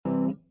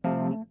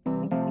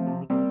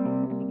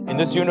in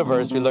this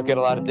universe, we look at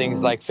a lot of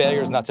things like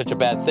failure is not such a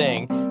bad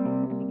thing.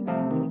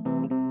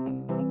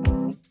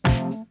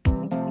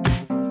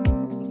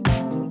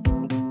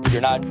 If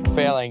you're not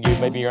failing,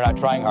 maybe you're not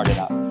trying hard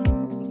enough.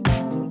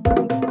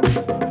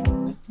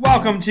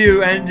 Welcome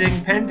to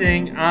Ending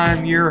Pending.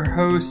 I'm your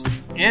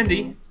host,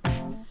 Andy.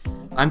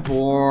 I'm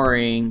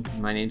boring.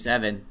 My name's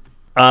Evan.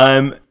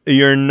 I'm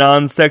your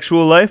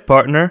non-sexual life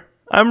partner.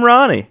 I'm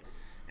Ronnie.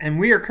 And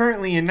we are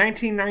currently in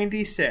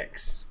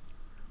 1996.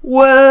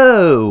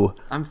 Whoa!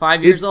 I'm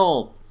 5 years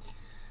old.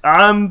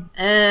 I'm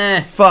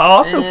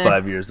also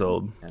 5 years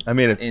old. I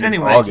mean, it's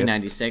anyway, August.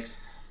 1996.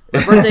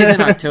 My birthday's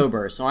in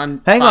October, so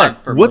I'm Hang on.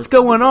 for What's most of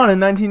going on in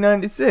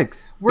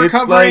 1996? We're It's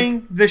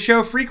covering the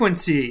show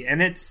Frequency,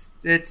 and it's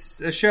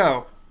a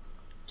show.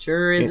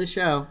 Sure is a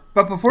show.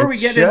 But before we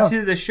It's get a show.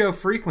 into the show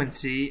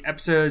Frequency,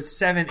 episodes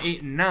 7,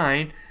 8, and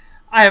 9,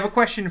 I have a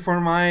question for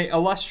my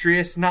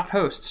illustrious not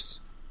hosts.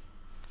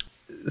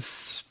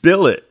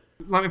 Spill it.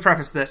 Let me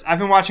preface this. I've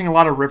been watching a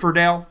lot of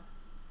Riverdale.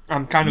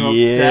 I'm kind of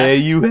Yeah,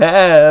 obsessed. you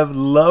have.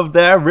 Love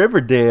that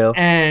Riverdale.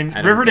 And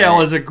I don't Riverdale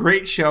get it. is a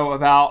great show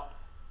about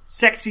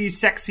sexy.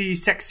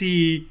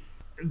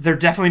 They're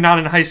definitely not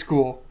in high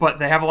school, but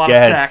they have a lot Go of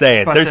ahead, sex.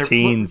 say it. But They're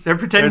teens. They're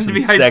pretending to be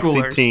They're high some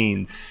schoolers. sexy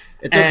teens.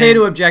 It's okay And-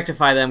 to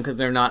objectify them because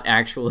they're not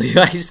actually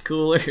high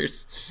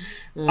schoolers.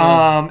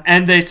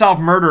 And they solve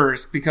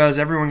murders because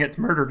everyone gets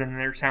murdered in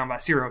their town by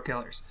serial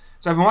killers.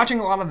 So I've been watching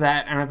a lot of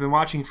that, and I've been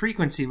watching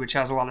Frequency, which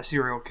has a lot of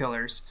serial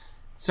killers.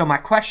 So my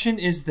question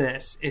is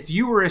this. If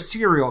you were a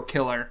serial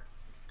killer,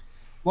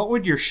 what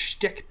would your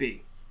shtick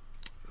be?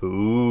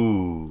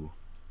 Ooh.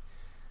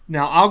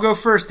 Now, I'll go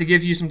first to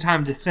give you some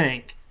time to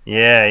think.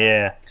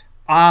 Yeah.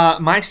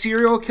 My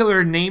serial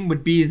killer name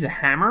would be the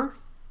Hammer,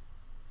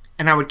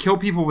 and I would kill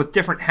people with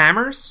different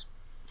hammers,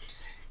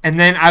 and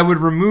then I would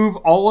remove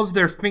all of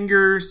their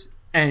fingers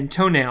and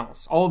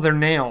toenails, all of their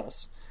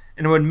nails,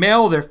 and I would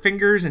mail their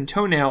fingers and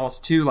toenails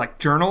to, like,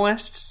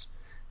 journalists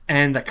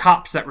and the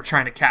cops that were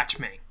trying to catch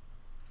me.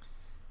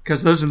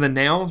 Because those are the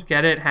nails,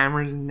 get it?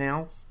 Hammers and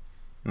nails.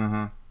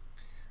 Mm-hmm.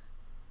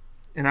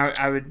 And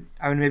I would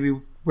maybe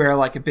wear,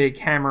 like, a big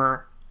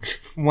hammer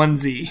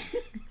onesie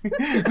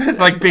with,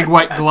 like, big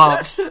white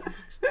gloves.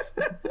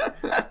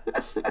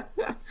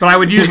 But I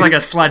would use, like,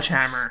 a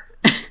sledgehammer.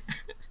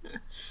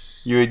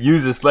 You would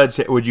use a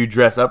sledgehammer. Would you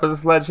dress up as a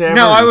sledgehammer?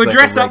 No, or I just would like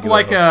dress a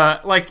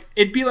up like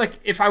it'd be like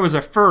if I was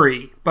a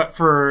furry, but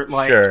for,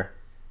 like, Sure.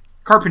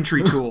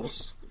 carpentry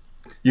tools.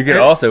 You could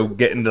also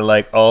get into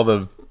like all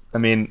the. I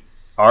mean,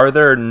 are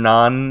there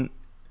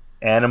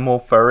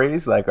non-animal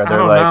furries? Like, are I there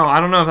don't like? know. I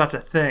don't know if that's a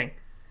thing.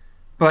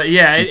 But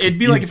yeah, it'd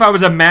be like if I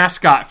was a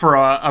mascot for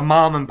a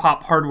mom and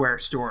pop hardware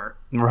store.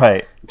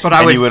 Right. But And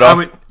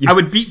I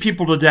would beat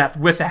people to death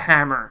with a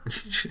hammer.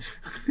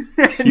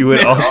 You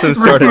would also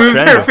start a remove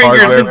trend their of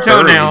fingers hardware and furries,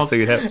 toenails so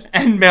you'd have-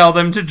 and mail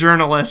them to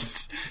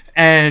journalists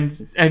and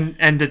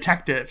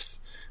detectives.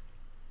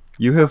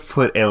 You have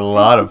put a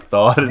lot of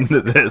thought into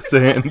this,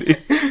 Andy.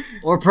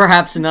 Or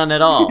perhaps none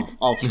at all,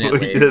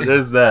 alternately.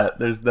 There's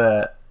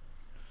that.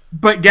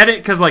 But get it?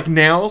 Because, like,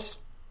 nails.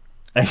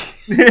 I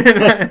The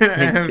get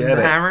it.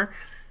 hammer.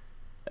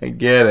 I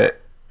get it.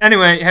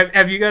 Anyway,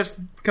 have you guys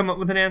come up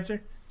with an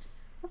answer?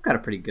 I've got a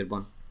pretty good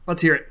one.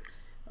 Let's hear it.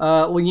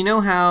 Well, you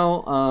know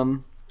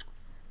how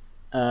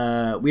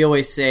we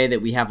always say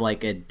that we have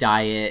like a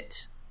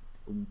diet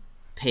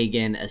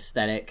pagan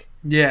aesthetic?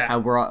 Yeah. How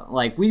we're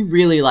like, we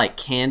really like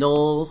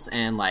candles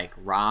and like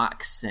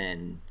rocks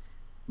and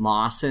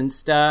moss and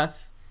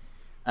stuff,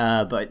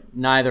 but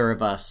neither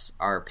of us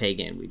are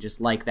pagan. We just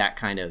like that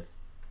kind of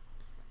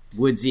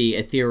woodsy,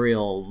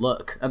 ethereal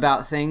look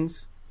about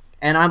things.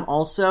 And I'm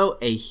also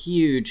a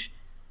huge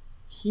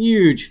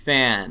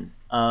fan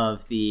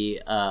of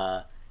the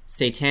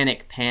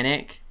Satanic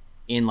Panic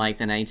in like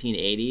the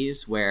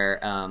 1980s, where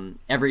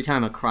every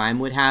time a crime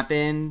would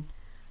happen,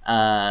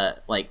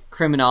 like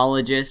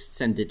criminologists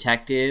and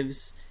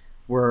detectives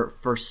were,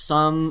 for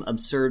some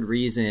absurd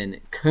reason,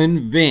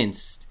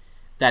 convinced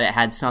that it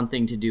had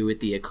something to do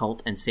with the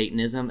occult and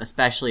Satanism,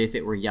 especially if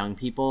it were young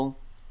people.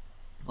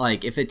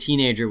 Like, if a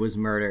teenager was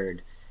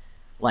murdered,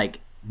 like,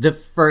 the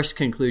first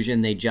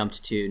conclusion they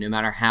jumped to, no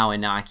matter how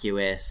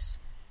innocuous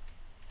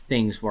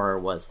things were,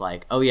 was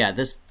like, oh yeah,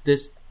 this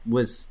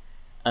was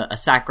a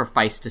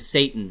sacrifice to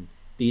Satan.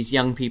 These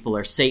young people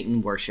are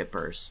Satan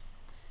worshippers,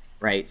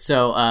 right?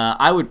 So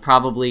I would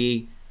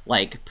probably,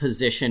 like,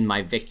 position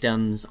my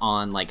victims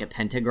on, like, a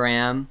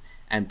pentagram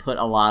and put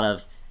a lot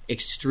of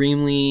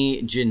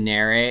extremely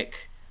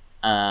generic,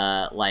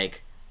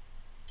 like,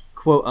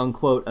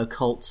 quote-unquote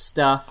occult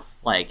stuff,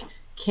 like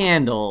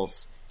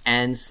candles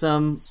and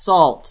some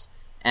salt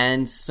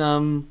and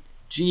some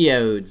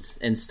geodes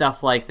and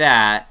stuff like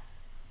that,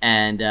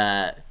 and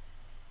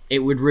it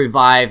would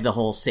revive the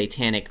whole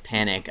satanic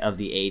panic of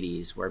the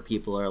 80s, where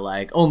people are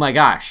like, oh my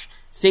gosh,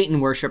 Satan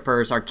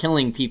worshippers are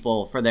killing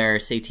people for their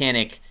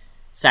satanic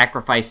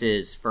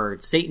sacrifices for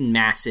Satan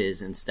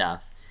masses and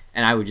stuff,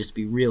 and I would just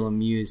be real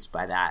amused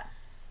by that.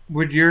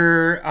 Would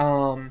your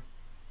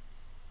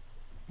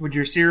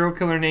serial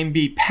killer name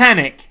be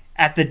Panic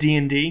at the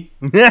D&D?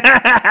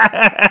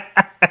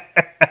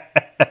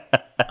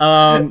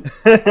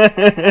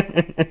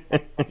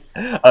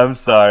 I'm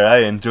sorry. I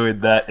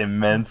enjoyed that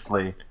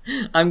immensely.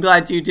 I'm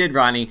glad you did,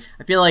 Ronnie.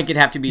 I feel like it'd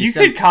have to be You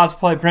could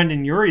cosplay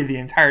Brendan Urie the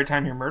entire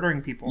time you're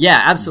murdering people.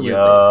 Yeah, absolutely.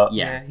 Yeah.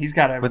 Yeah. He's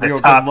got a With real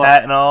a top good look.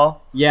 hat and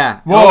all.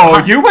 Yeah. Whoa,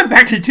 you went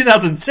back to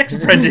 2006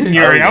 Brendan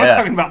Urie. I was yeah.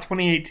 talking about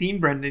 2018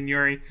 Brendan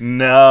Urie.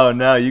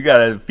 No, you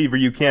got a fever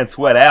you can't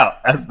sweat out.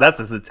 That's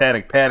a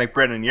satanic panic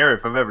Brendan Urie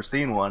if I've ever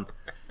seen one.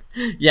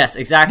 Yes,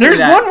 exactly. There's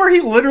that. one where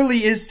he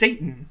literally is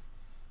Satan.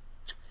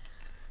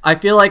 I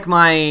feel like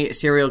my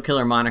serial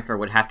killer moniker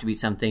would have to be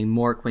something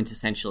more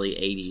quintessentially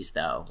 80s,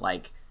 though,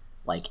 like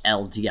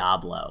El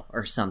Diablo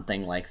or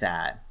something like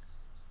that.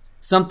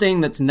 Something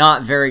that's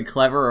not very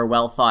clever or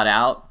well thought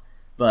out,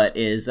 but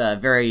is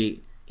very,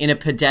 in a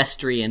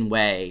pedestrian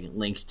way,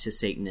 linked to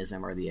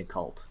Satanism or the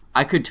occult.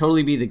 I could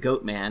totally be the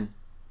Goat Man.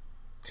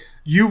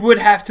 You would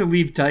have to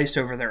leave dice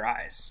over their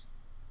eyes.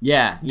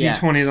 Yeah.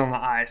 D20s on the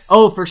eyes.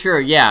 Oh, for sure,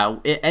 yeah.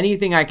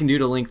 Anything I can do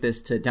to link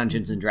this to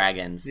Dungeons and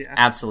Dragons, Yeah.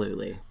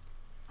 absolutely.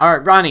 All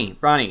right,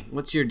 Ronnie,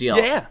 what's your deal?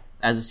 Yeah.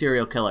 As a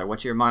serial killer,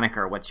 what's your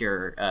moniker? What's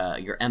your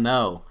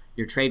MO,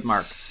 your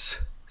trademark?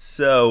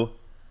 So,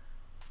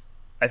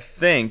 I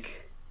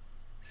think,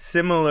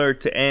 similar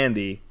to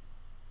Andy,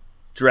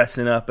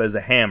 dressing up as a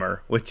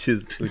hammer, which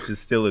is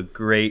still a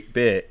great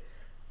bit,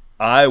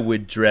 I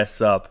would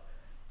dress up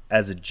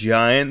as a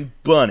giant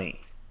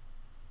bunny,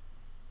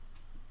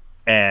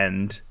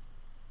 and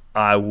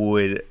I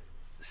would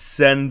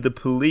send the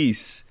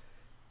police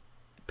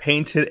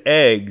painted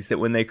eggs that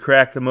when they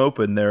crack them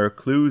open, there are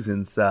clues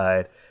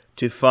inside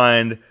to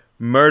find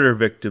murder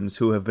victims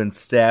who have been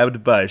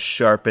stabbed by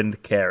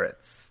sharpened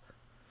carrots.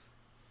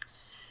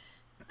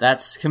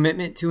 That's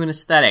commitment to an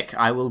aesthetic.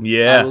 I will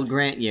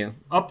grant you.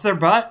 Up their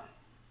butt?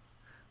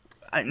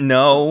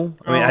 No,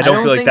 I mean, I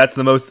don't feel like that's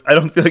the most. I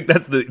don't feel like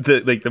that's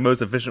the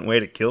most efficient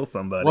way to kill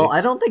somebody. Well, I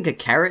don't think a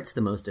carrot's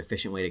the most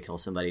efficient way to kill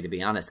somebody. To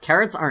be honest,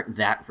 carrots aren't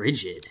that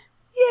rigid.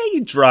 Yeah,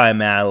 you dry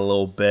them out a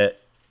little bit.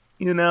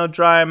 You know,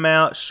 dry them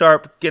out,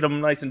 sharp, get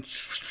them nice and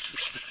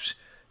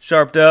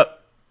sharped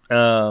up.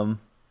 That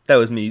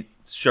was me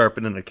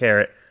sharpening a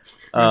carrot.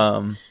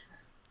 I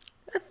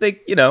think,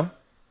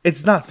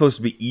 it's not supposed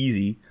to be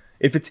easy.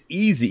 If it's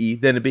easy,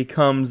 then it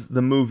becomes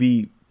the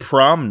movie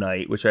Prom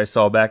Night, which I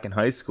saw back in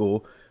high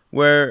school,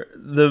 where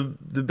the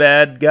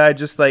bad guy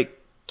just,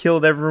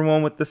 killed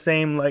everyone with the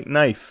same,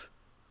 knife.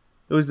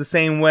 It was the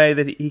same way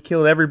that he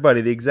killed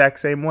everybody, the exact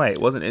same way. It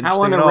wasn't interesting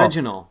How at all.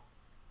 unoriginal.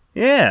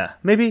 Yeah,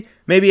 maybe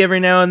every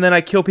now and then I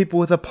kill people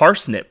with a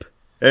parsnip.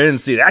 I didn't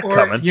see that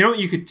coming. You know what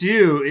you could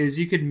do is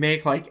you could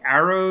make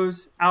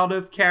arrows out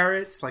of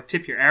carrots,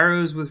 tip your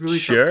arrows with really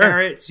sharp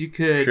carrots. You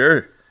could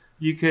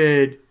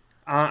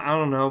I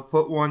don't know,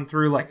 put one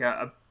through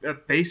a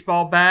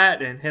baseball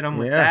bat and hit them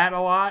with that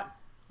a lot.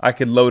 I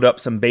could load up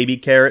some baby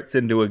carrots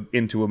into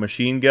a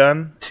machine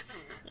gun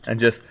and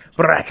just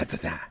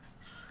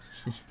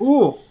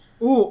Ooh,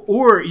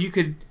 or you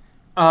could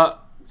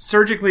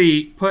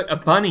surgically put a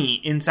bunny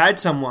inside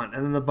someone,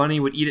 and then the bunny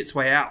would eat its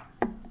way out.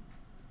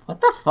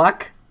 What the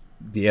fuck?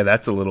 Yeah,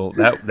 that's a little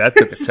that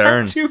took a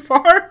turn. Too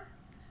far.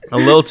 A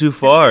little too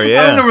far,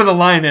 yeah. I don't know where the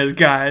line is,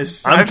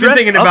 guys. I've been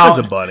thinking about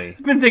as a bunny.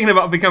 I've been thinking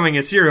about becoming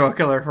a serial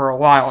killer for a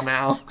while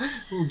now.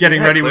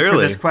 Getting ready for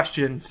this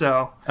question,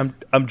 so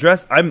I'm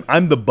dressed.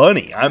 I'm the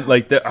bunny. I'm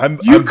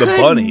you the could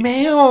bunny.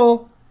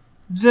 mail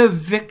the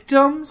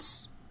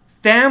victims'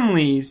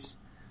 families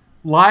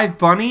live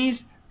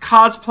bunnies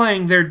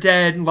cosplaying their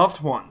dead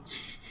loved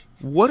ones.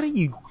 What are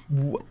you?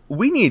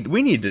 We need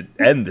to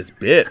end this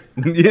bit.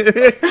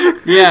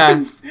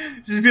 Yeah.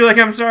 Just be like,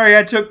 I'm sorry,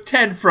 I took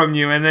Ted from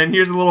you, and then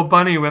here's a little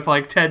bunny with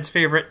Ted's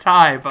favorite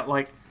tie, but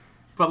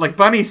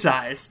bunny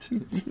sized.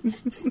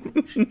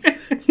 Ted's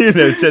favorite He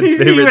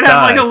would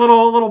tie. have a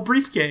little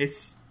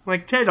briefcase,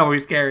 like Ted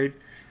always carried.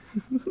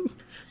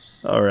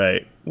 All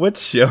right, what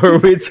show are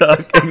we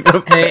talking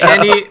about? Hey,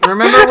 Andy,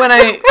 remember when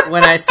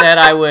I said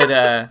I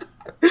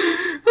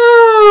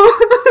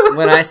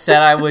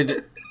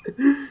would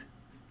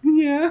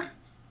Yeah.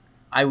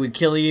 I would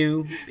kill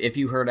you if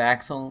you hurt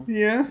Axel?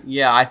 Yeah.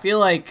 Yeah, I feel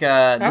like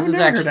this is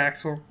actually. Heard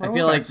Axel. I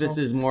feel like this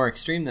is more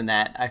extreme than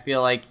that. I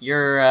feel like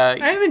you're. I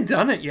haven't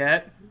done it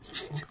yet.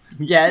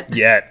 Yet.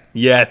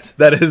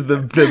 That is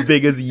the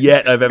biggest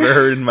yet I've ever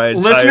heard in my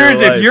entire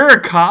Listeners, life. if you're a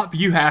cop,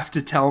 you have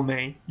to tell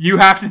me. You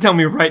have to tell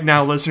me right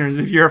now, listeners,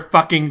 if you're a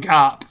fucking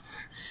cop.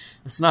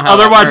 That's not how.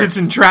 Otherwise, that it's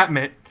works.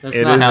 entrapment. That's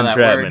It not is how that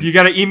entrapment. works. You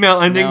got to email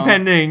ending No.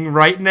 pending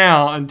right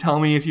now and tell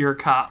me if you're a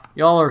cop.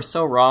 Y'all are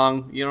so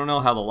wrong. You don't know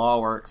how the law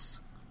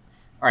works.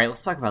 All right,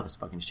 let's talk about this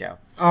fucking show.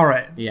 All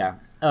right. Yeah.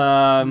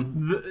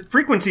 The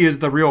frequency is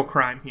the real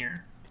crime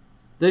here.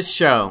 This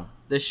show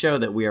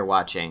that we are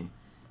watching,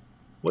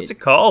 What's it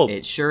called?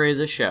 it sure is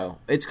a show.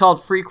 It's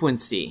called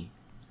Frequency.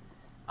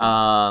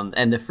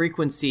 And the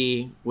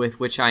frequency with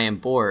which I am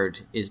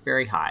bored is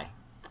very high.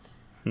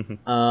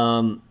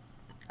 That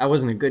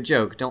wasn't a good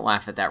joke. Don't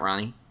laugh at that,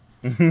 Ronnie.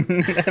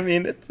 I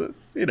mean, it's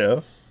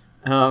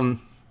All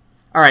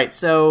right,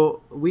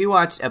 so we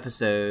watched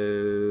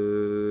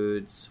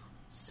episodes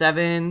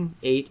 7,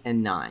 8,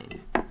 and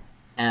 9.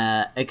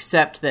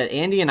 Except that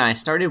Andy and I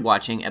started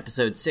watching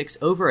episode 6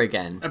 over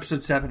again.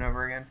 Episode 7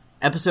 over again.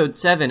 Episode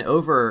 7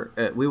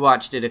 over, we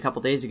watched it a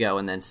couple days ago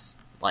and then,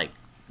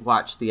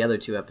 watched the other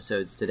 2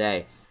 episodes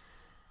today.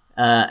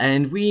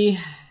 And we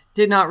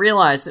did not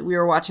realize that we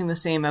were watching the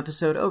same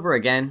episode over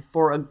again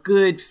for a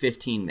good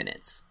 15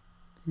 minutes.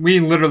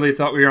 We literally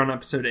thought we were on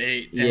episode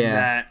 8, and Yeah.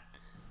 that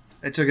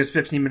it took us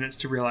 15 minutes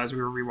to realize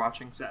we were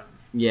rewatching 7.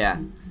 Yeah.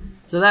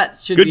 So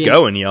that should Good be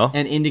going, y'all.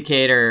 an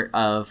indicator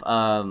of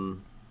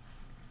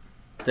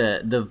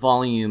the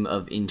volume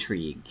of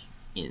intrigue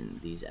in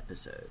these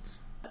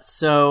episodes.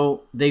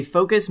 So they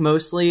focus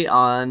mostly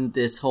on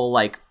this whole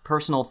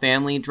personal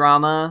family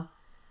drama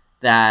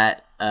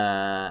that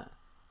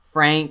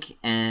Frank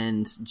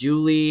and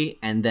Julie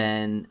and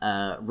then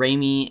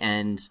Raimi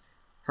and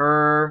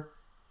her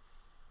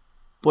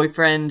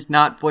boyfriend,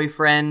 not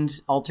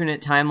boyfriend,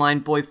 alternate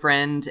timeline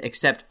boyfriend,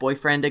 except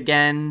boyfriend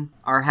again,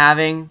 are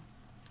having.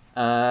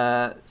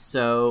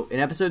 So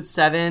in episode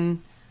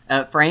 7,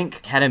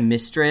 Frank had a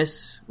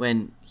mistress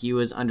when he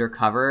was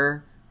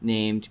undercover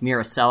named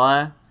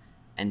Miracella,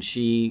 and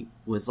she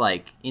was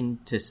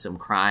into some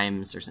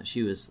crimes or something.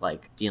 She was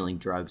dealing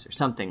drugs or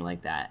something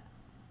like that.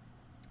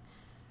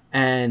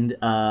 And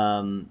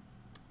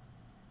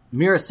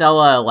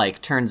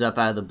Miracella turns up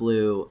out of the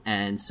blue,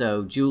 and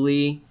so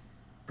Julie,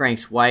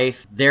 Frank's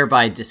wife,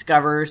 thereby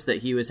discovers that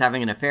he was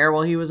having an affair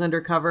while he was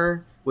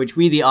undercover, which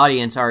we, the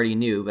audience, already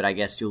knew, but I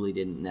guess Julie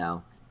didn't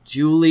know.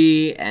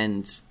 Julie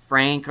and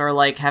Frank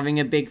are having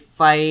a big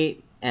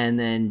fight, and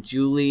then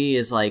Julie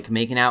is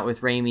making out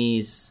with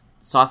Raimi's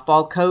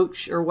softball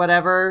coach or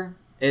whatever.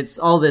 It's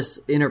all this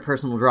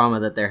interpersonal drama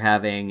that they're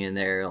having, and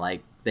they're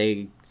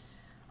they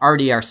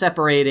already are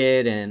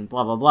separated and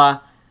blah blah blah.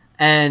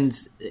 And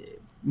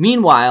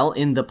meanwhile,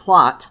 in the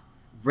plot,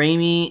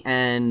 Raimi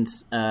and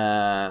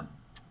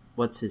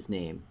what's his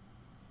name?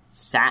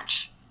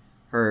 Satch,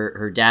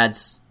 her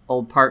dad's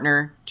old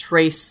partner,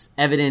 trace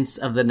evidence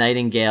of the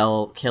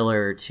Nightingale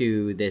killer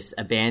to this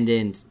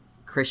abandoned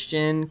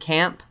Christian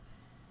camp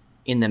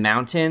in the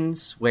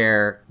mountains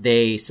where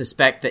they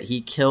suspect that he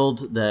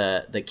killed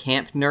the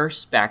camp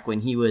nurse back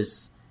when he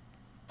was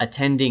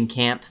attending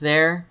camp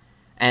there.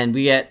 And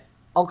we get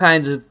all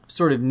kinds of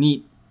sort of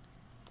neat,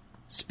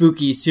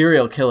 spooky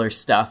serial killer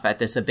stuff at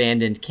this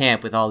abandoned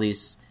camp with all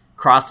these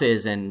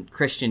crosses and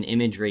Christian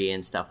imagery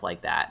and stuff like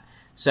that.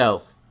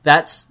 So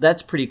that's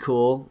pretty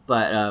cool,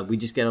 but we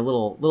just get a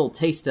little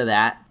taste of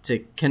that to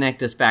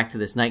connect us back to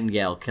this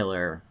Nightingale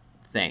killer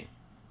thing.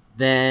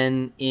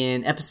 Then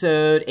in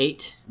episode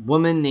 8, a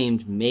woman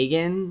named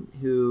Megan,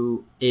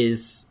 who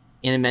is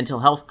in a mental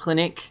health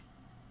clinic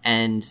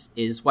and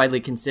is widely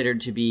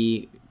considered to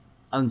be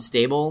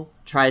unstable,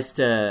 tries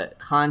to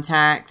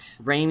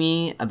contact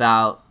Raimi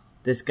about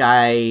this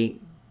guy,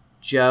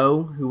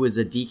 Joe, who was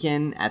a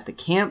deacon at the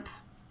camp.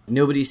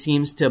 Nobody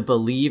seems to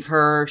believe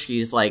her.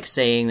 She's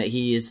saying that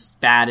he's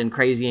bad and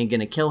crazy and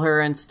gonna kill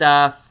her and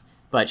stuff,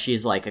 but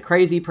she's a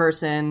crazy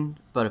person.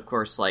 But of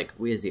course,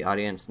 we as the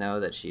audience know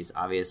that she's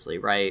obviously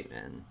right,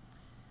 and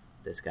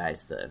this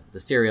guy's the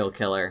serial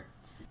killer.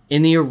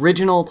 In the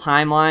original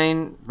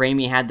timeline,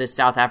 Raimi had this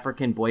South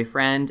African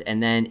boyfriend,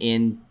 and then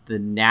in the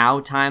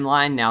now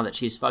timeline, now that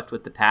she's fucked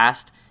with the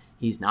past,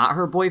 he's not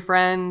her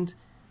boyfriend,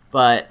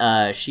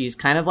 but she's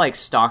kind of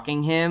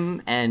stalking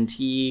him, and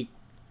he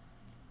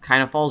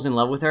kind of falls in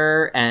love with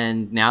her,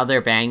 and now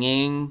they're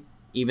banging,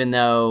 even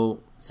though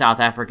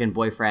South African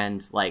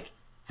boyfriend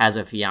has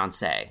a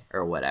fiance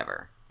or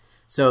whatever.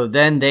 So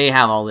then they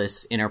have all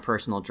this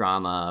interpersonal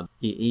drama.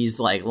 He's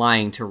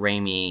lying to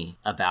Raimi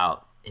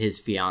about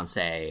his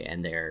fiance,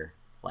 and they're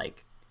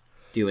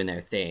doing their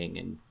thing,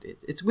 and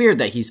it's weird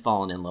that he's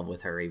fallen in love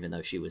with her even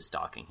though she was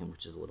stalking him,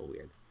 which is a little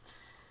weird.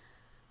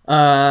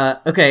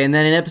 Okay, and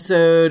then in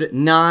episode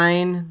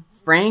 9,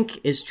 Frank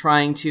is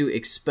trying to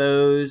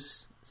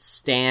expose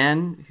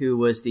Stan, who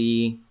was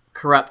the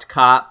corrupt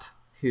cop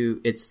who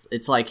it's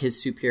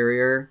his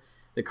superior,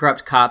 the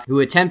corrupt cop who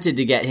attempted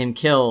to get him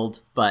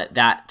killed, but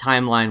that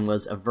timeline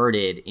was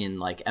averted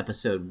in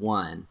episode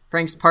 1.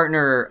 Frank's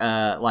partner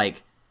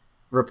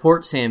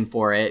reports him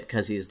for it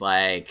because he's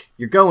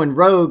you're going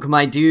rogue,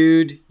 my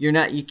dude.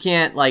 You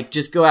can't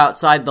just go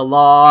outside the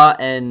law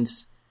and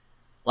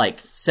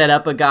set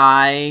up a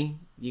guy.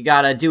 You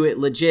gotta do it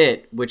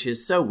legit, which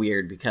is so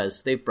weird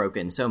because they've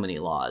broken so many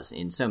laws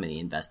in so many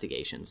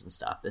investigations and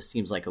stuff. This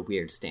seems like a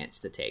weird stance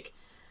to take.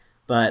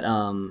 But,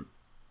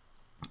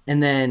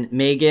 and then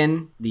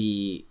Megan,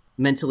 the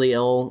mentally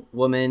ill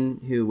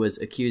woman who was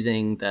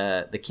accusing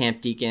the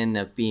camp deacon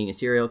of being a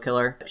serial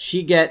killer,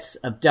 she gets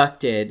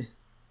abducted,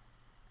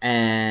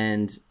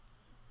 and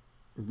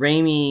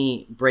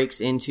Raimi breaks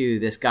into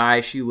this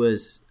guy she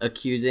was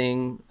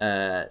accusing.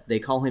 They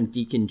call him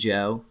Deacon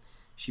Joe.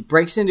 She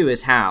breaks into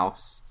his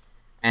house,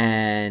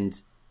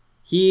 and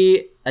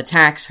he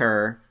attacks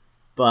her,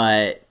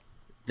 but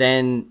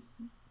then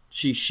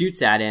she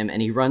shoots at him,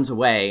 and he runs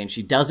away, and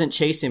she doesn't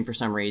chase him for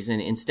some reason.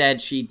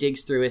 Instead, she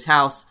digs through his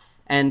house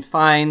and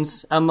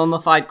finds a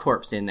mummified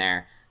corpse in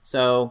there.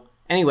 So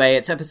Anyway,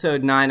 it's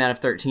episode 9 out of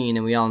 13,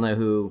 and we all know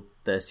who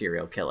the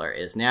serial killer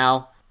is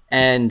now.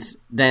 And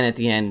then at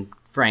the end,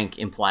 Frank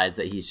implies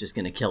that he's just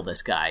going to kill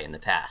this guy in the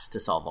past to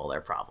solve all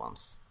their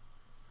problems.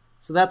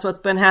 So that's what's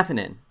been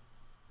happening.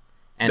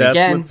 And That's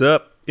again, what's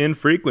up in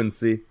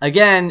Frequency.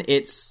 Again,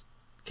 it's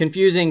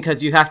confusing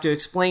because you have to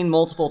explain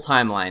multiple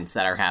timelines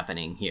that are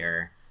happening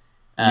here.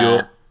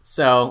 Yup.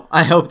 So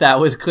I hope that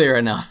was clear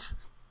enough.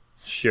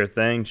 Sure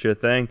thing.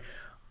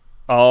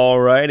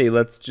 Alrighty,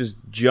 let's just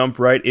jump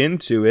right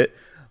into it.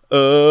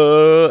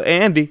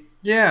 Andy,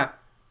 Yeah.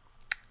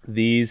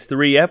 these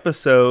 3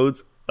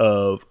 episodes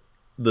of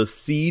the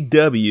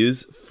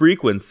CW's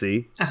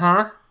Frequency,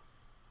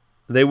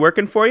 they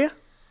working for you?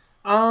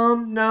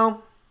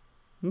 No.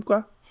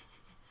 Okay.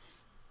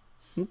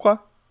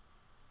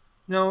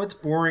 No, it's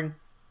boring.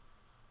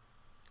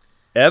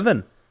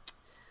 Evan.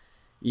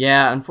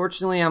 Yeah,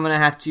 unfortunately, I'm going to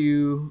have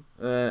to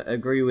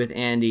agree with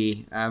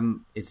Andy.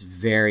 It's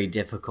very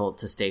difficult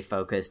to stay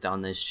focused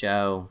on this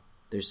show.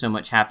 There's so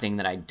much happening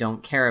that I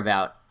don't care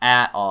about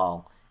at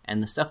all.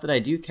 And the stuff that I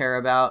do care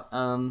about,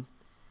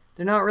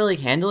 they're not really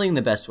handling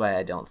the best way,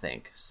 I don't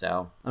think.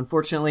 So,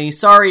 unfortunately,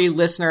 sorry,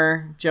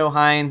 listener, Joe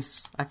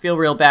Hines. I feel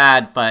real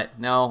bad, but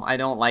no, I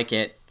don't like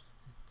it.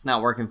 It's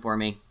not working for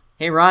me.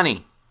 Hey,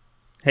 Ronnie.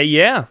 Hey,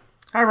 yeah.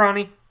 Hi,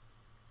 Ronnie.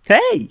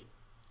 Hey.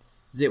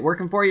 Is it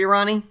working for you,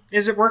 Ronnie?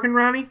 Is it working,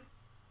 Ronnie?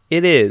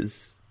 It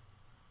is.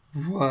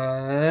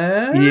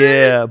 What?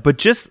 Yeah,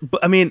 but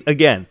I mean,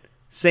 again,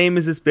 same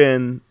as it's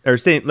been, or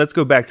same, let's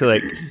go back to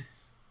like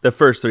the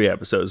first 3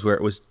 episodes where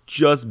it was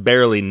just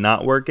barely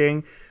not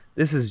working.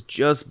 This is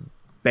just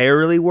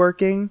barely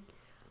working.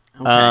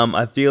 Okay.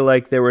 I feel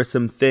like there were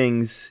some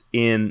things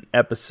in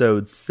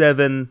episodes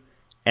 7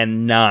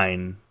 and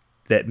 9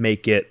 that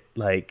make it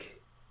like,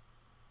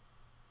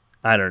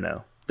 I don't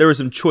know. There were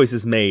some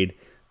choices made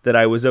that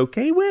I was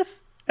okay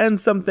with, and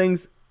some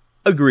things,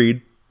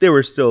 agreed. There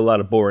was still a lot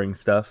of boring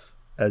stuff,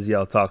 as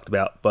y'all talked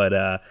about, but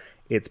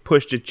it's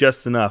pushed it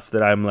just enough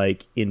that I'm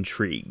like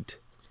intrigued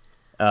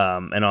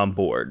and on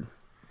board.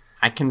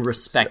 I can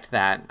respect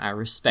that. I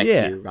respect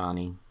Yeah. you,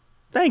 Ronnie.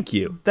 Thank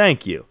you.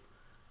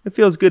 It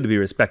feels good to be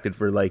respected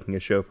for liking a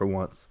show for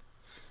once.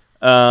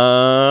 It's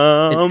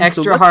So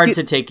extra let's hard get-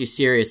 to take you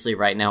seriously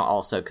right now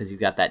also because you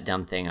got that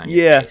dumb thing on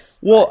your Yeah. face.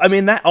 Well, I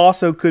mean, that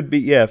also could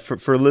be,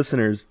 for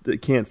listeners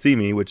that can't see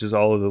me, which is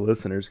all of the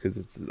listeners because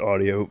it's an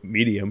audio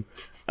medium.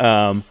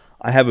 I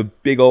have a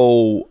big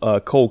old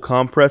cold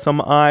compress on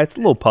my eye. It's a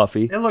little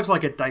puffy. It looks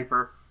like a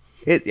diaper.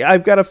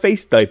 I've got a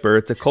face diaper.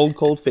 It's a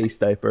cold face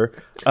diaper.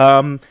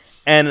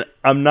 And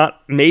I'm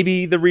not,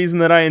 maybe the reason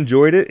that I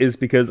enjoyed it is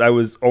because I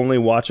was only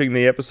watching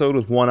the episode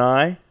with one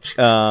eye.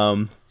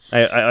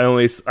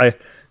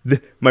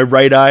 My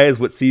right eye is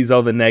what sees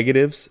all the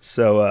negatives,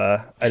 so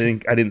I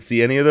didn't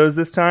see any of those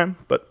this time.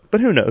 But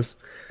who knows?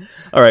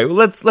 All right, well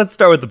let's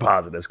start with the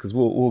positives because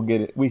we'll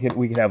get it. We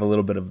can have a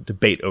little bit of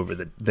debate over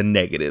the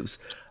negatives.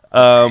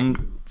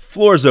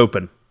 Floor's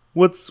open.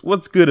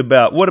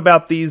 What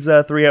about these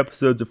 3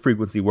 episodes of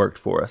Frequency worked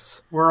for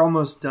us? We're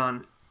almost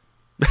done.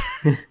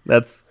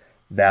 That's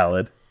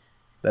valid.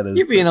 That is.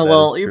 You're being a that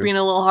little is you're true. being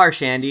a little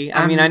harsh, Andy.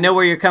 I mean, I know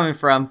where you're coming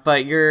from,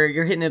 but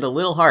you're hitting it a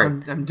little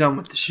hard. I'm done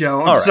with the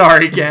show. I'm right.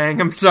 sorry, gang.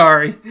 I'm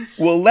sorry.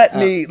 Well, let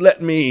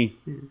me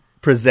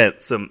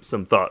present some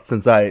thoughts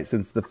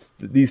since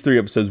these 3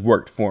 episodes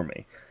worked for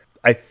me.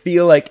 I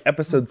feel like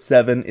episode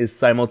 7 is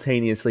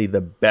simultaneously the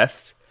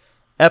best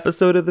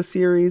episode of the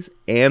series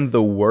and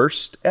the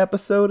worst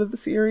episode of the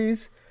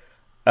series.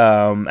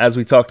 As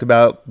we talked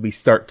about, we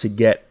start to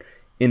get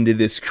into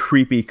this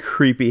creepy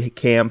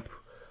camp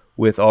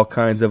with all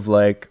kinds of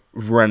like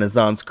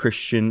Renaissance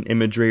Christian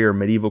imagery or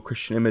medieval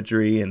Christian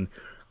imagery and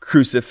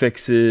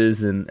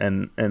crucifixes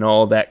and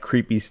all that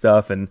creepy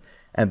stuff and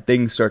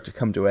things start to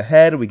come to a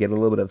head. We get a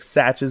little bit of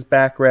Satch's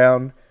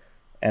background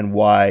and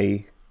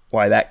why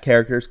that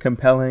character is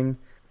compelling.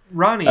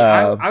 Ronnie,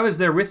 I was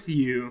there with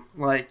you.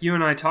 Like, you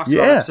and I talked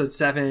about episode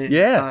 7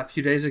 a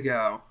few days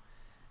ago.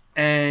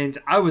 And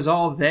I was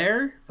all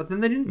there, but then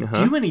they didn't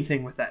do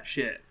anything with that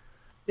shit.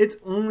 It's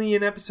only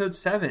in episode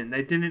 7.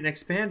 They didn't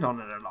expand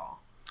on it at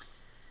all.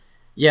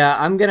 Yeah,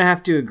 I'm going to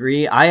have to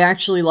agree. I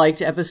actually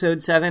liked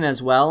episode 7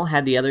 as well.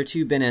 Had the other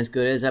 2 been as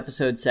good as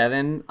episode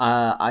 7,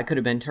 I could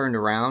have been turned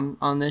around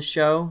on this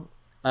show.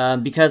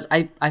 Because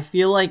I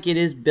feel like it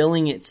is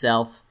billing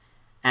itself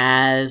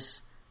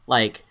as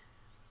like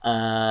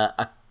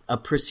a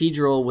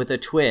procedural with a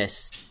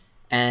twist.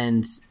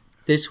 And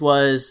this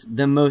was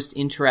the most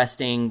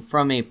interesting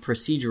from a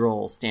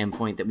procedural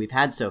standpoint that we've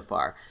had so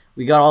far.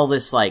 We got all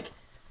this like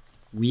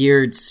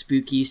weird,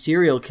 spooky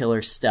serial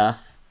killer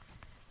stuff.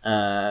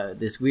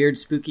 This weird,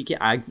 spooky...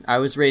 I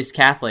was raised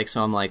Catholic,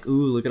 so I'm like,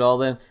 ooh, look at all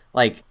the...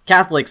 Like,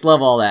 Catholics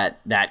love all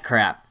that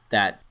crap.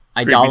 That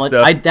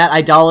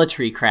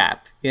idolatry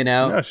crap, you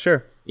know? Oh,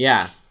 sure.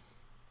 Yeah.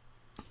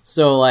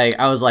 So, like,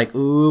 I was like,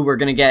 ooh, we're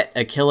gonna get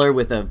a killer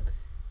with a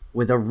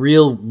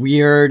real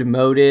weird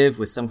motive,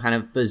 with some kind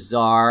of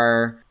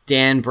bizarre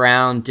Dan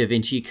Brown Da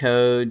Vinci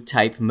Code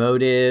type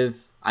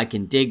motive. I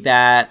can dig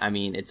that. I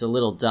mean, it's a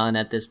little done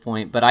at this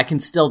point, but I can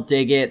still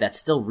dig it. That's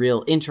still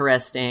real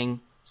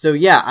interesting. So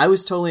yeah, I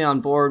was totally on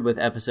board with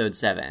episode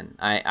 7.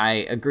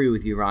 I agree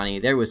with you, Ronnie.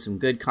 There was some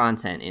good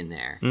content in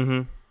there.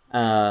 Mm-hmm.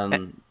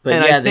 But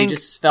yeah, they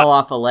just fell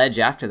off a ledge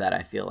after that,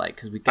 I feel like,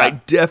 because we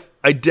got...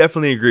 I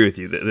definitely agree with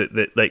you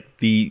that like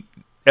the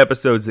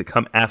episodes that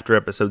come after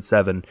episode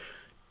 7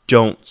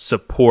 don't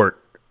support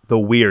the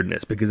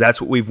weirdness, because that's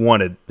what we've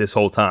wanted this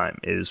whole time,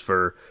 is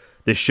for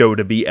this show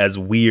to be as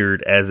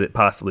weird as it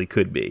possibly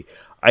could be.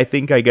 I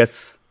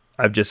guess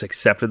I've just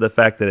accepted the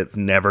fact that it's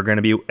never going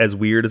to be as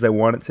weird as I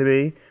want it to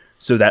be.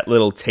 So that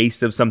little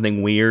taste of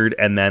something weird,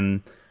 and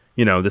then,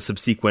 you know, the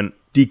subsequent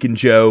Deacon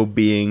Joe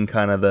being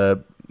kind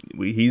of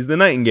he's the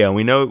Nightingale.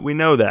 We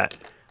know that,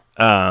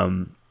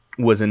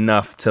 was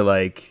enough to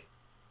like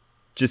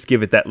just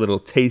give it that little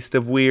taste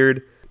of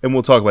weird. And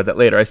we'll talk about that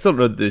later. I still don't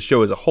know that the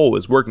show as a whole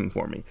is working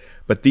for me,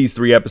 but these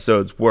 3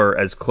 episodes were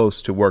as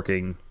close to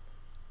working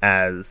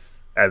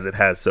as it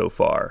has so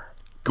far.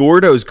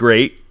 Gordo's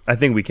great. I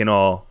think we can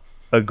all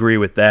agree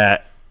with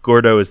that.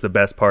 Gordo is the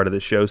best part of the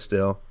show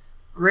still.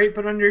 Great,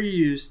 but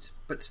underused,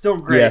 but still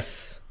great.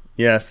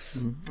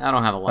 Yes. I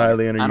don't have a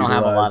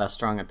lot of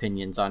strong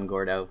opinions on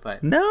Gordo,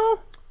 but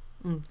no.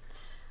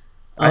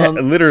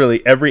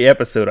 Literally every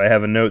episode, I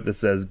have a note that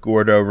says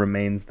Gordo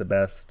remains the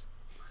best.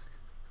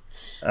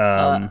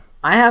 I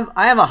have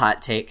a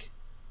hot take.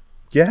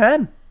 Go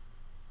ahead.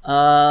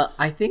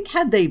 I think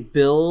had they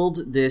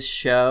billed this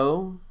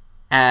show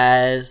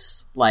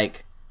as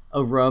like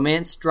a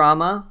romance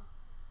drama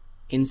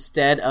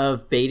instead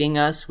of baiting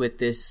us with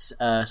this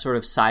sort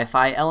of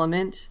sci-fi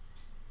element,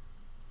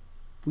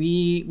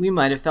 we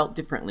might have felt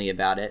differently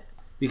about it,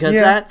 because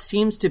that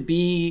seems to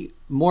be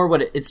more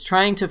what it's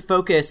trying to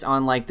focus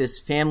on, like this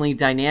family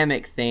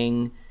dynamic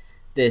thing,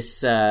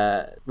 this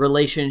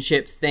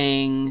relationship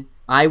thing.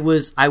 I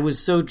was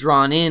so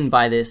drawn in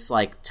by this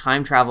like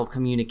time travel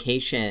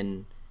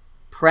communication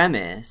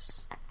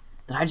premise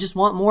that I just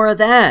want more of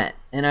that.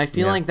 And I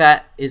feel like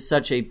that is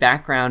such a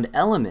background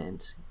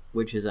element,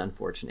 which is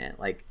unfortunate.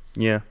 Like,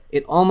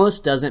 it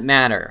almost doesn't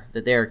matter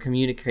that they're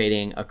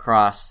communicating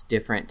across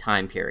different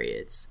time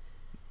periods.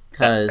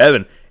 Because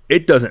Evan,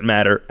 it doesn't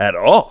matter at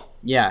all.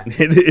 Yeah,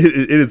 it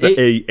is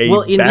a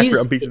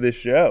background piece of this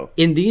show.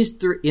 In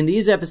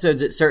these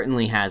episodes, it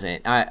certainly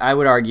hasn't. I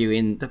would argue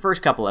in the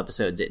first couple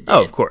episodes it did.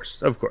 Oh, of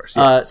course.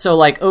 Yeah. So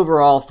like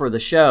overall for the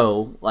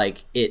show,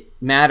 like it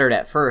mattered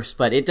at first,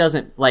 but it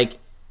doesn't. Like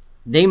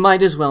they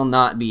might as well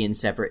not be in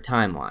separate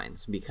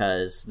timelines,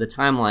 because the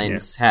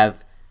timelines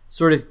have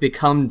sort of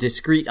become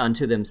discrete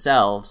unto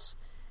themselves,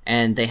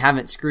 and they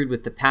haven't screwed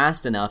with the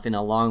past enough in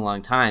a long,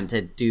 long time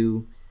to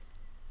do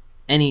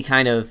any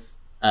kind of.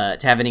 To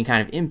have any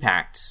kind of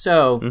impact.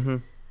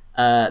 So,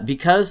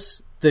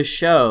 because the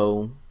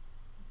show,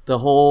 the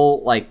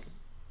whole, like,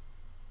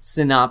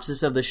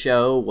 synopsis of the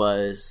show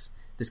was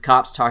this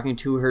cop's talking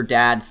to her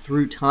dad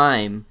through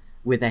time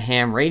with a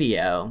ham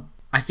radio,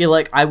 I feel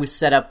like I was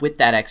set up with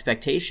that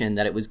expectation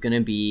that it was going to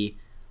be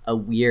a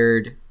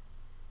weird,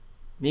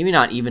 maybe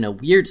not even a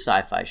weird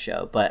sci-fi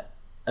show, but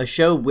a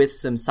show with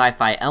some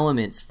sci-fi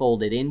elements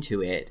folded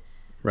into it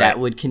that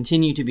would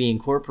continue to be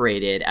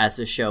incorporated as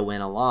the show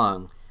went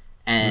along.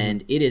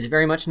 And it is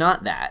very much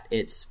not that.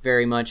 It's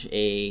very much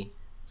a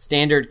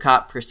standard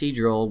cop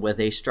procedural with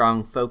a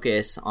strong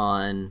focus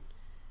on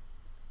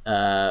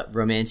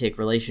romantic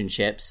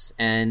relationships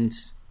and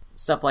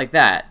stuff like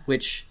that,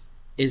 which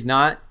is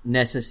not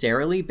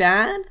necessarily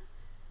bad.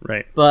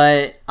 Right.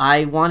 But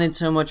I wanted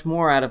so much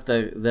more out of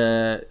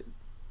the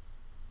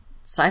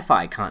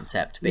sci-fi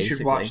concept, basically. You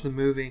should watch the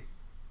movie.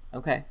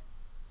 Okay.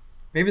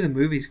 Maybe the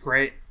movie's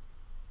great.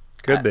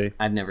 Could be.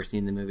 I've never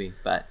seen the movie,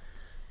 but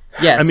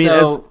yeah, I mean,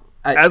 so...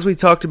 As we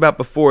talked about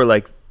before,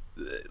 like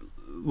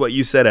what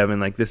you said,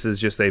 Evan, like this is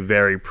just a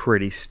very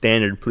pretty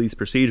standard police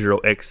procedural,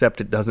 except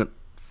it doesn't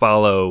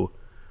follow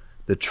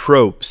the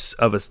tropes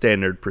of a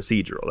standard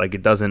procedural. Like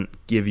it doesn't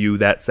give you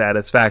that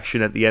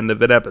satisfaction at the end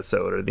of an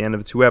episode or the end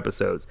of 2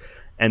 episodes.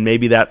 And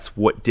maybe that's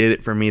what did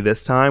it for me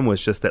this time,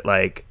 was just that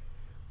like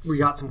we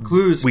got some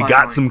clues. We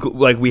got some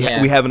like we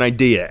have an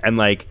idea, and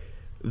like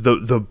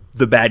the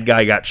bad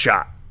guy got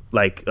shot.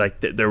 Like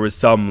there was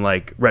some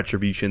like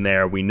retribution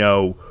there. We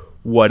know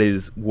what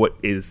is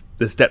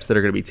the steps that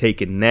are going to be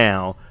taken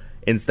now,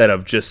 instead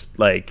of just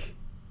like,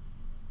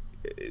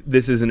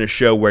 this isn't a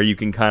show where you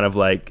can kind of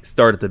like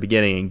start at the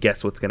beginning and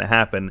guess what's going to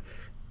happen.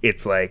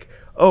 It's like,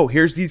 oh,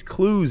 here's these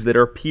clues that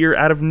appear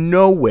out of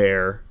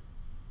nowhere,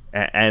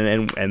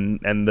 and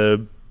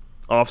the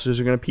officers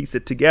are going to piece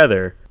it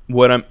together.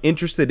 What I'm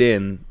interested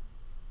in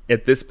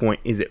at this point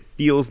is it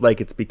feels like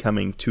it's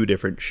becoming 2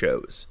 different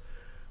shows,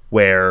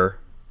 where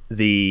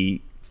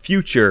the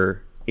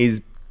future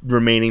is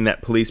remaining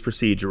that police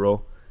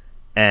procedural,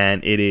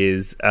 and it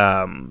is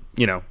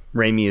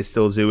Raimi is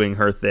still doing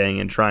her thing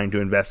and trying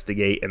to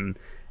investigate, and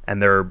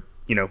they're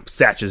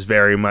Satch is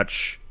very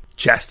much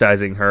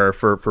chastising her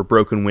for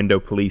broken window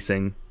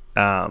policing,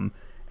 and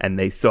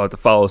they still have to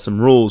follow some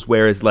rules,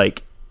 whereas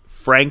like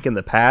Frank in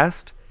the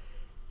past,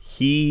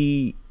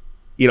 he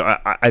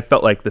I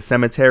felt like the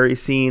cemetery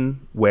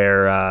scene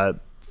where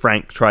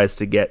Frank tries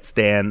to get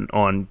Stan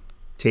on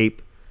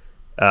tape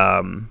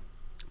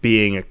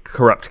being a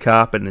corrupt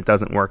cop and it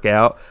doesn't work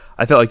out.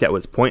 I felt like that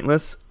was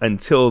pointless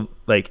until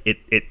like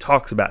it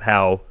talks about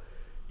how,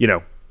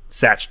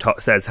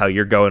 Satch says how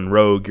you're going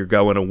rogue, you're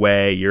going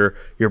away, you're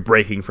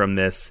breaking from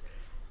this.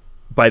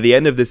 By the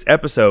end of this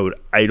episode,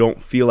 I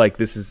don't feel like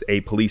this is a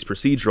police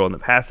procedural in the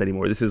past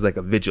anymore. This is like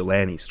a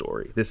vigilante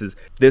story. This is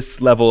this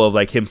level of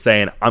like him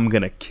saying, I'm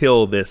going to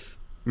kill this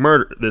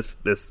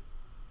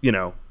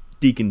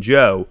Deacon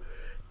Joe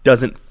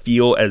doesn't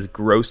feel as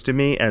gross to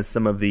me as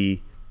some of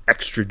the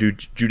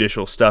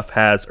extrajudicial stuff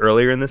has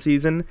earlier in the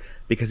season,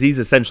 because he's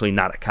essentially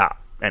not a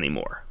cop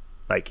anymore.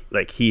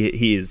 Like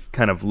he is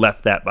kind of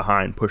left that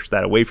behind, pushed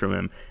that away from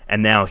him,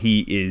 and now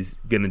he is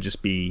going to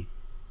just be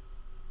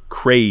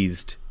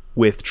crazed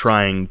with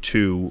trying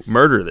to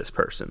murder this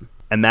person.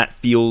 And that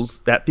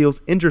feels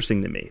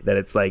interesting to me, that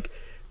it's like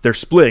they're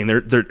splitting.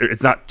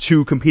 It's not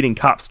two competing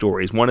cop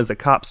stories. One is a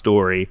cop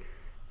story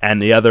and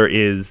the other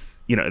is,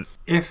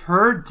 if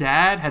her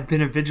dad had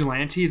been a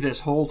vigilante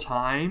this whole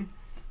time,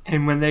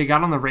 and when they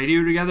got on the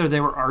radio together,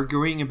 they were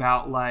arguing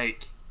about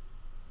like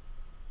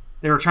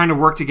they were trying to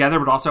work together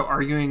but also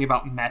arguing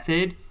about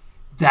method,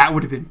 that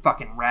would have been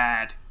fucking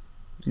rad.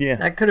 Yeah,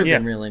 that could have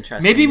been real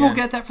interesting. Maybe we'll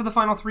get that for the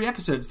final 3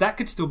 episodes. That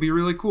could still be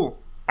really cool.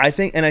 I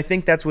think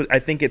that's what I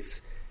think.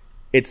 It's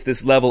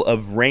this level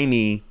of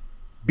Raimi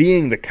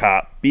being the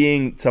cop,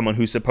 being someone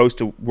who's supposed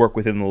to work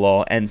within the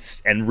law, and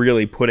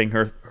really putting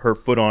her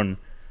foot on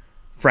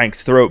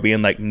Frank's throat,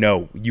 being like,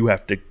 no, you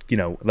have to,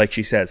 like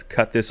she says,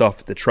 cut this off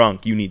at the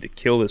trunk. You need to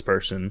kill this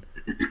person.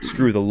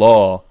 Screw the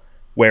law.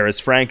 Whereas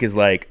Frank is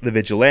like the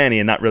vigilante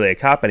and not really a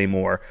cop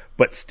anymore,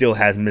 but still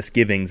has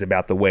misgivings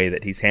about the way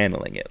that he's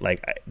handling it.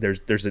 Like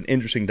there's an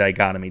interesting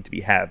dichotomy to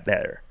be had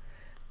there.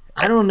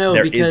 I don't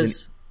know,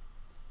 because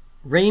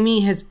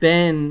Raimi has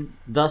been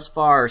thus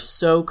far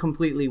so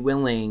completely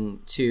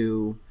willing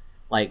to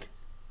like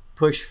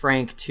push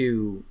Frank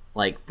to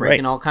like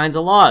breaking all kinds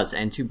of laws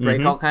and to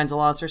break all kinds of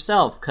laws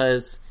herself,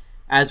 because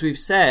as we've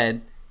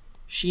said,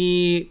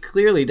 she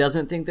clearly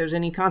doesn't think there's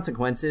any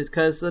consequences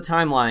because the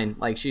timeline,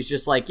 like she's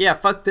just like, yeah,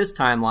 fuck this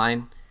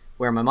timeline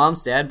where my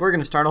mom's dead, we're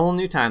going to start a whole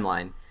new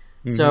timeline.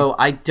 So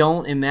I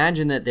don't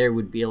imagine that there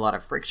would be a lot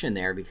of friction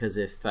there, because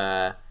if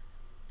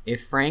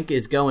Frank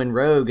is going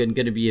rogue and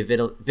going to be a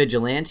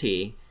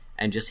vigilante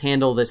and just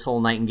handle this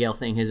whole Nightingale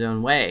thing his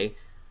own way,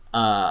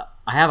 I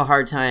have a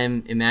hard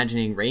time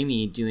imagining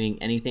Raimi doing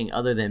anything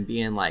other than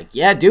being like,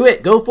 yeah, do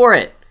it, go for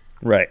it.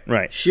 Right.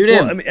 Shoot him.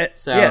 Well, I mean,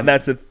 yeah,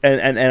 that's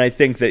and I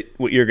think that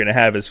what you're going to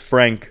have is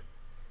Frank.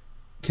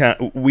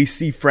 We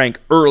see Frank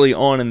early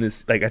on in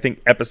this, like I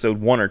think episode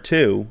 1 or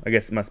 2. I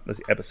guess it must be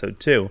episode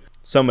 2.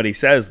 Somebody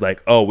says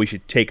like, "Oh, we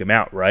should take him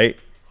out, right?"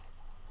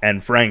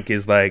 And Frank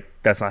is like,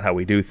 "That's not how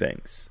we do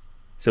things."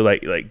 So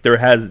like there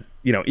has,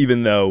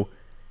 even though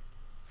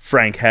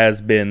Frank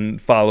has been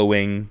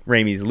following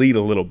Raimi's lead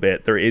a little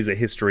bit, there is a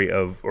history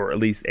of, or at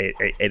least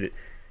an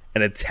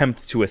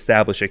attempt to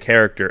establish a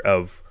character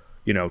of,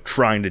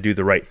 trying to do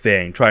the right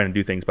thing, trying to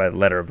do things by the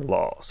letter of the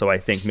law. So I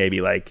think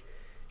maybe like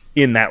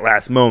in that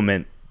last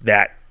moment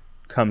that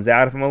comes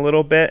out of him a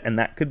little bit, and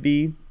that could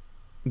be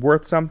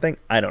worth something.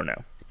 I don't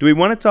know. Do we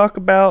want to talk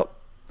about,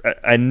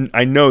 I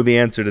know the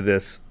answer to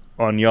this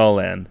on y'all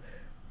end.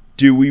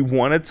 Do we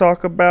want to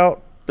talk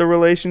about the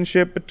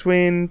relationship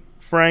between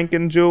Frank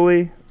and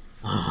Julie?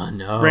 Oh,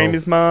 no.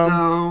 Raimi's mom?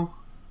 So,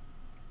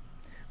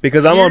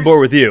 because I'm on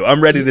board with you.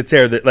 I'm ready to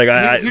tear that. Like,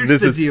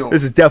 this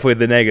is definitely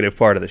the negative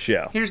part of the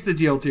show. Here's the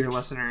deal, dear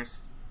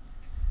listeners.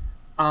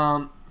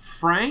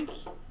 Frank,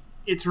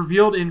 it's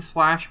revealed in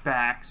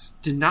flashbacks,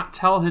 did not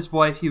tell his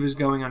wife he was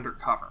going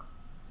undercover.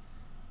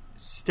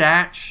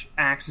 Statch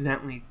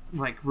accidentally,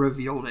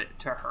 revealed it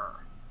to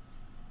her.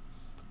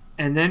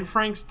 And then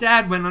Frank's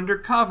dad went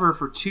undercover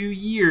for 2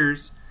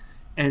 years,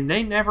 and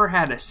they never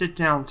had a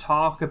sit-down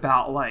talk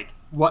about,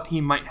 what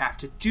he might have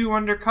to do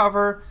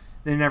undercover.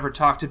 They never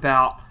talked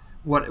about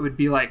what it would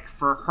be like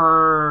for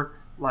her,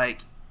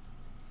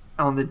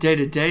 on the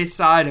day-to-day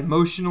side,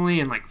 emotionally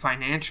and,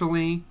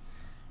 financially.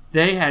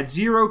 They had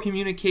zero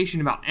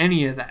communication about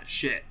any of that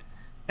shit.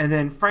 And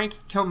then Frank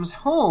comes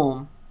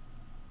home,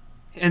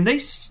 and they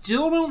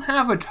still don't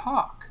have a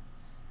talk.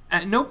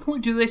 At no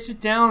point do they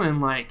sit down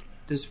and,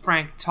 does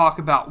Frank talk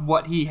about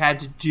what he had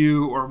to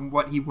do or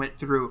what he went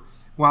through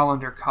while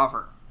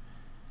undercover.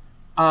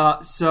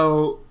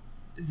 So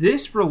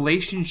this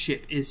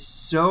relationship is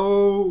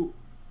so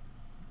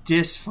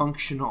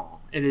dysfunctional.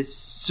 It is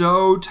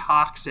so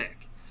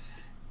toxic.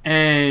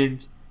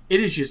 And it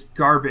is just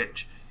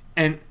garbage.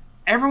 And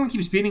everyone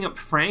keeps beating up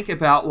Frank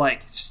about,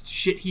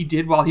 shit he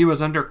did while he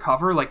was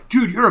undercover.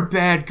 Dude, you're a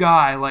bad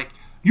guy.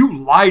 You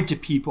lied to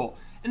people.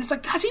 And it's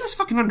guys, he was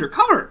fucking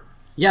undercover.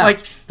 Yeah,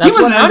 that's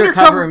what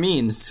undercover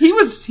means. He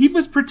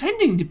was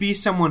pretending to be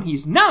someone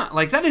he's not.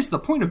 That is the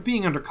point of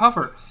being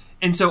undercover.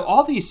 And so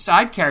all these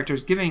side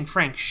characters giving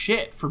Frank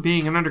shit for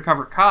being an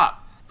undercover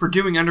cop, for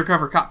doing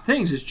undercover cop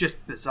things, is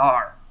just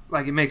bizarre.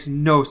 It makes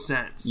no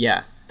sense.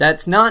 Yeah,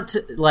 That's not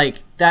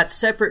that's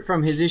separate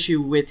from his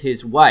issue with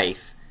his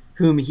wife,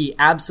 whom he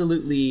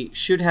absolutely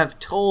should have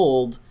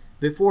told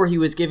before he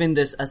was given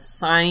this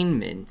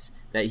assignment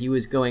that he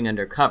was going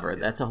undercover.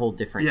 That's a whole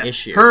different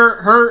issue.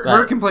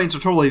 Her complaints are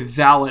totally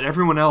valid.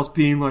 Everyone else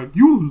being like,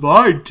 "You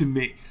lied to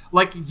me."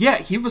 Like, yeah,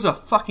 he was a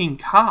fucking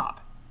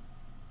cop.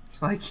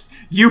 Like,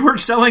 you were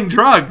selling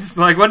drugs.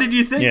 Like, what did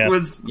you think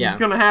was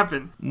going to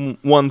happen?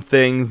 One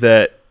thing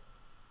that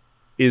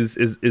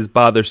is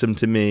bothersome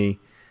to me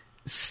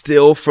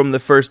still from the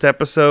first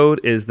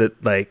episode is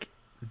that, like,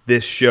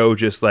 this show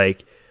just,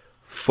 like,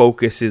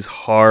 focuses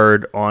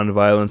hard on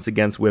violence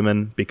against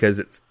women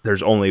because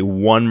there's only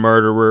one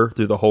murderer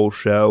through the whole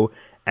show,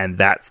 and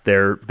that's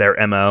their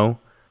MO.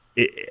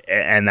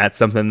 And that's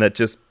something that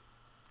just,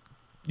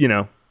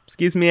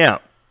 skews me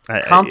out.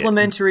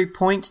 Complimentary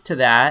point to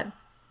that,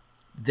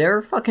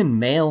 they're fucking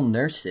male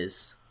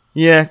nurses.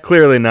 Yeah,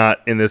 clearly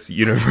not in this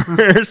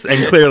universe,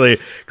 and clearly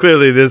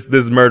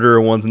this murderer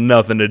wants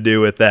nothing to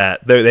do with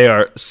that. They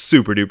are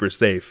super duper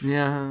safe.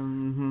 Yeah.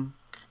 Mm-hmm.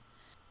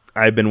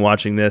 I've been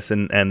watching this,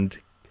 and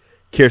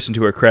Kirsten,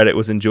 to her credit,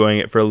 was enjoying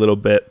it for a little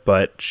bit,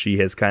 but she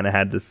has kind of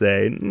had to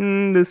say,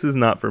 this is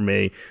not for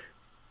me,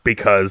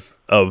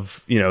 because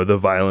of, the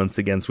violence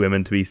against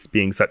women to be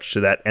being such to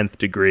that nth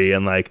degree,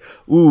 and like,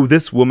 ooh,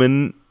 this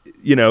woman,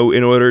 in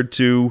order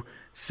to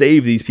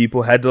save these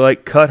people had to,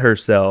 like, cut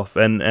herself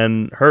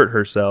and hurt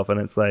herself, and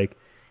it's like,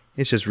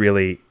 it's just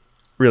really,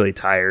 really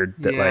tired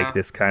that like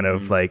this kind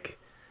of like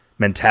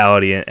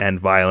mentality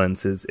and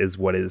violence is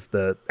what is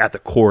at the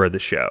core of the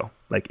show.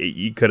 Like,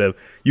 you could have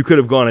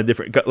gone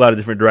a lot of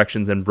different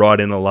directions and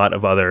brought in a lot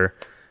of other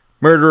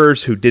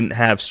murderers who didn't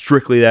have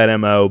strictly that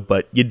MO,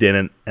 but you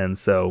didn't, and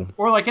so,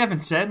 or like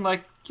Evan said,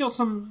 like, kill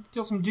some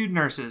dude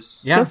nurses.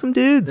 Yeah. Kill some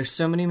dudes. There's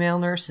so many male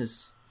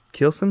nurses.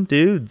 Kill some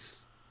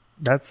dudes.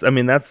 That's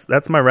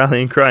my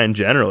rallying cry in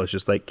general. It's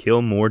just like,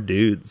 kill more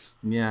dudes.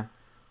 Yeah.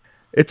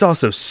 It's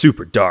also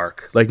super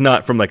dark, like,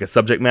 not from like a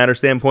subject matter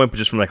standpoint, but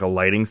just from like a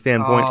lighting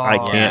standpoint. I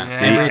can't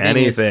see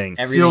anything.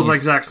 Feels like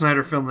Zack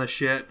Snyder filmed this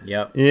shit.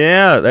 Yep.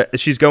 Yeah,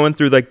 she's going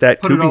through like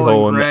that Put it cubby all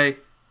hole in gray.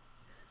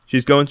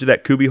 She's going through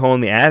that cubby hole in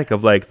the attic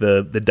of like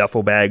the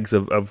duffel bags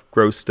of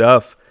gross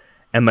stuff,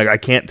 and like, I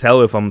can't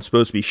tell if I'm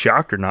supposed to be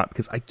shocked or not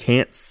because I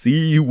can't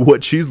see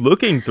what she's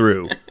looking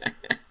through.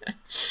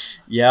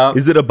 Yeah.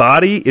 Is it a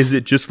body? Is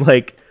it just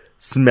like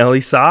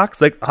smelly socks?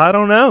 Like, I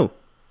don't know.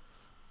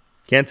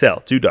 Can't tell.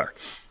 Too dark.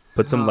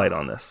 Put some light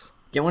on this.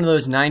 Get one of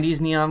those 90s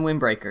neon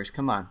windbreakers.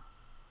 Come on.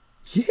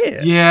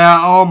 Yeah.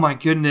 Yeah, oh my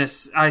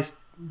goodness.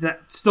 That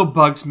still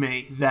bugs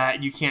me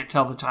that you can't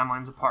tell the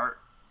timelines apart.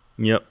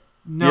 Yep.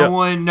 No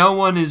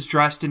one is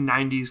dressed in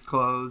 90s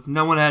clothes.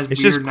 No one has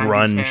It's weird just 90s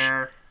grunge.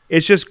 hair.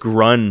 It's just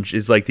grunge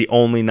is like the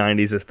only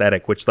 90s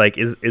aesthetic, which like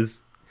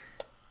is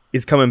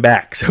coming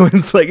back. So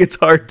it's like, it's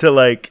hard to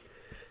like,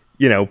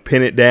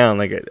 pin it down.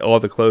 Like, all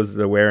the clothes that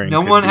they're wearing.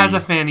 No one has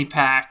a fanny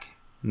pack.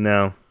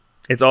 No.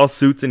 It's all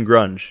suits and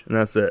grunge, and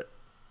that's it.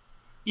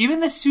 Even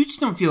the suits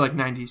don't feel like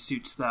 90s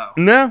suits, though.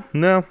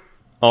 No.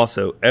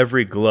 Also,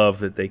 every glove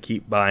that they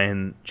keep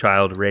buying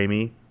Child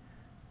Raimi.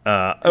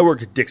 I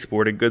worked at Dick's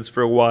Sporting Goods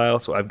for a while,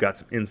 so I've got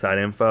some inside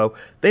info.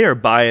 They are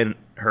buying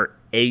her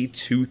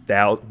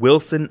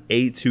Wilson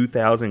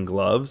A2000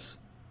 gloves.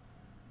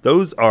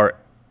 Those are,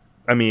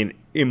 in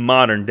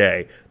modern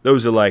day,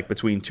 those are like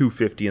between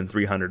 $250 and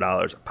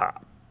 $300 a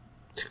pop.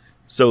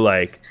 So,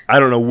 like, I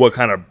don't know what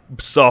kind of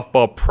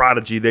softball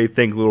prodigy they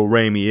think little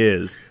Raimi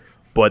is,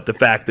 but the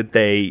fact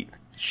that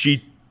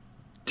she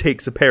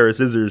takes a pair of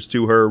scissors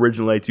to her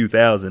original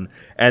A2000,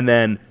 and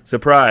then,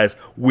 surprise,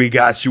 we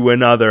got you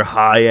another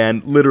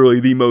high-end, literally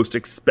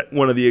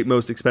one of the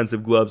most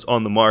expensive gloves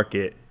on the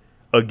market.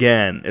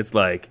 Again, it's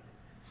like,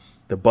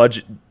 the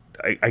budget,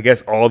 I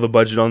guess all the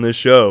budget on this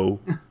show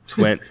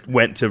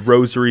went to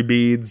rosary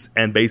beads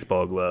and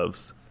baseball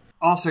gloves.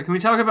 Also, can we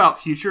talk about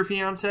Future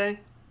Fiancé?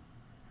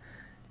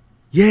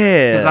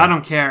 Yeah. Because I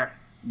don't care.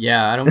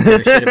 Yeah, I don't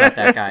give a shit about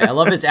that guy. I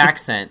love his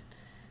accent.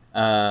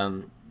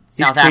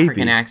 South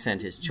African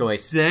accent, his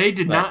choice. They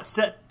did not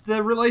set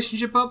the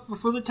relationship up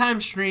before the time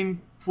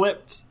stream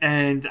flipped,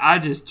 and I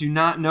just do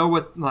not know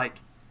what, like,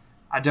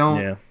 I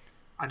don't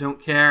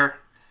care.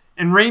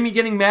 And Raimi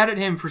getting mad at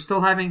him for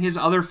still having his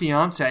other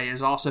fiancé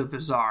is also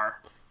bizarre.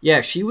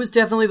 Yeah, she was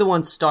definitely the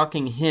one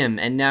stalking him,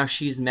 and now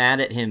she's mad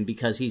at him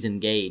because he's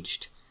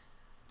engaged.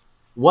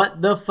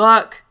 What the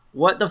fuck?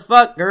 What the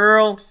fuck,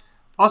 girl?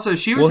 Also,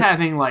 she was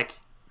having, like,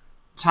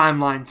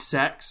 timeline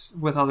sex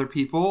with other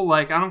people.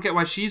 Like, I don't get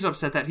why she's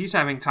upset that he's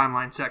having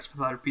timeline sex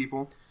with other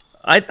people.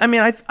 I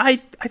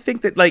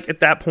think that, like, at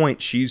that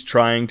point she's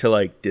trying to,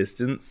 like,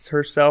 distance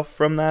herself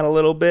from that a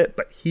little bit,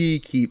 but he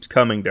keeps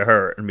coming to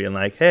her and being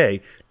like,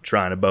 hey,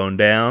 trying to bone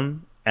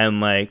down,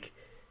 and, like,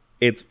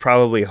 it's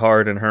probably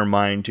hard in her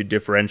mind to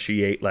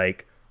differentiate,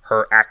 like,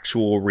 her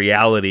actual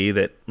reality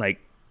that, like,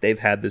 they've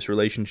had this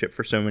relationship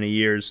for so many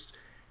years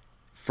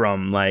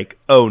from, like,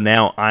 oh,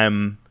 now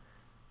I'm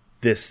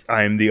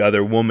the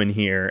other woman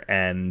here,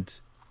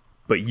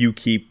 but you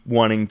keep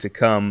wanting to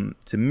come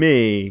to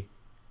me,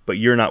 but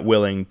you're not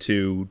willing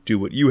to do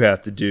what you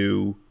have to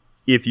do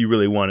if you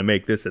really want to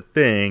make this a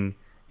thing,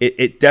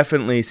 it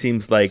definitely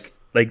seems like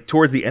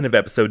towards the end of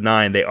episode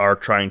 9, they are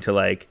trying to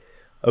like,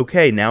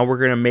 okay, now we're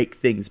going to make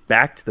things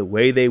back to the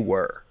way they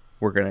were.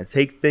 We're going to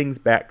take things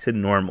back to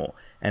normal.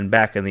 And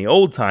back in the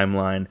old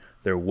timeline,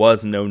 there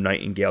was no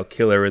Nightingale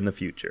Killer in the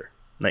future.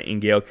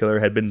 Nightingale Killer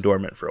had been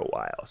dormant for a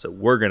while. So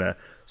we're going to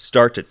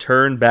start to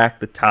turn back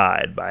the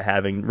tide by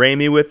having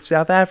Raimi with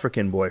South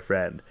African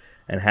boyfriend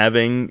and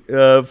having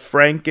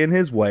Frank and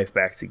his wife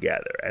back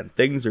together. And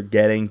things are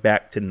getting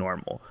back to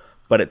normal.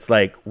 But it's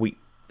like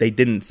they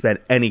didn't spend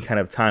any kind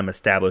of time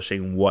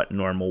establishing what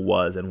normal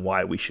was and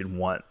why we should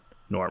want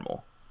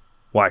normal.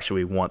 Why should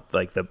we want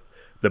like the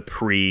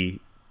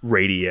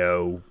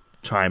pre-radio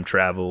time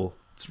travel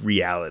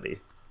reality?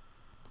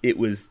 It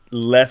was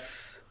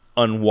less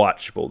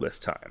unwatchable this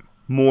time,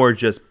 more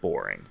just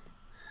boring.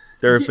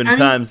 There have been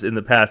times in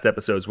the past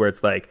episodes where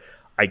it's like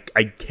I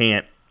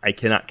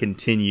cannot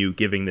continue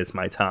giving this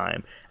my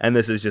time, and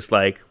this is just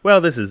like,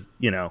 well, this is,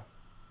 you know,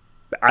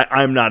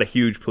 I'm not a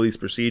huge police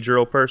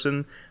procedural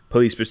person.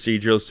 Police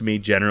procedurals to me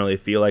generally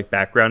feel like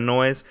background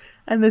noise,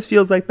 and this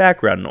feels like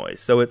background noise,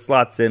 so it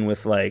slots in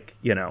with, like,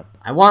 you know,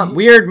 I want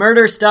weird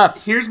murder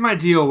stuff. Here's my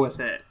deal with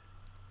it.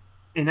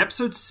 In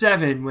episode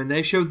 7, when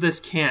they showed this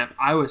camp,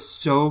 I was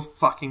so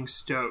fucking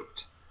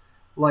stoked.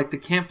 Like, the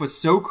camp was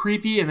so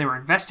creepy, and they were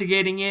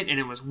investigating it, and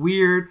it was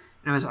weird,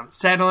 and it was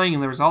unsettling,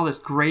 and there was all this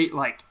great,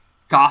 like,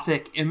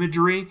 gothic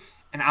imagery,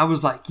 and I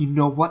was like, you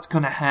know what's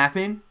gonna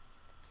happen?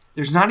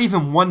 There's not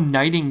even one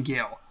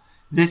Nightingale.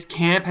 This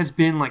camp has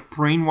been, like,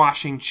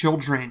 brainwashing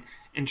children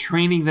and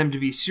training them to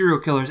be serial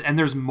killers, and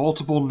there's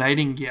multiple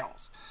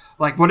Nightingales.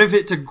 Like, what if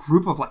it's a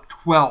group of, like,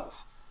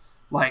 12?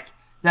 Like,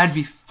 that'd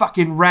be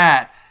fucking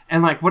rad.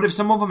 And, like, what if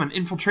some of them had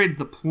infiltrated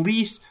the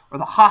police or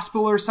the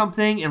hospital or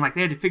something, and, like,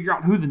 they had to figure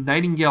out who the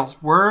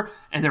Nightingales were,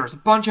 and there was a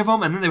bunch of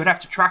them, and then they would have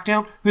to track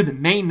down who the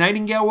main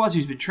Nightingale was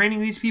who's been training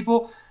these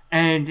people,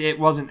 and it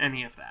wasn't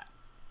any of that.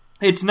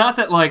 It's not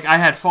that, like, I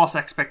had false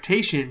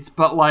expectations,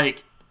 but,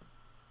 like,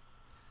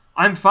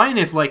 I'm fine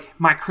if, like,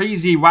 my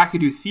crazy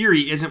wackadoo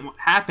theory isn't what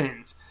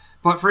happens,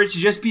 but for it to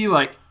just be,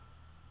 like,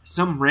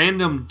 some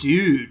random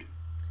dude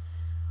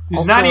who's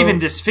also not even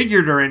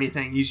disfigured or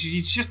anything.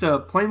 He's just a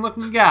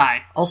plain-looking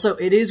guy. Also,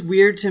 it is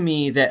weird to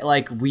me that,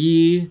 like,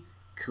 we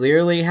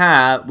clearly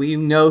we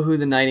know who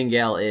the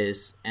Nightingale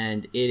is,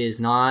 and it is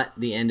not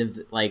the end of,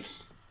 like,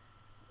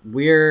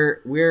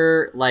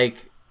 we're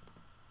like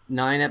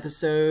 9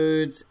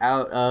 episodes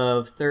out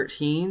of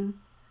 13.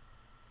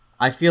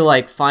 I feel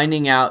like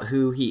finding out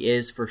who he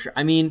is for sure.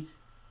 I mean,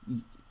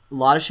 a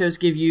lot of shows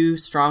give you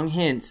strong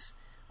hints,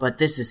 but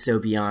this is so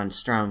beyond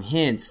strong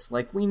hints.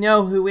 Like, we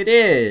know who it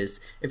is.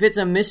 If it's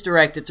a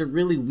misdirect, it's a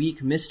really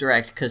weak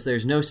misdirect because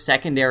there's no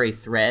secondary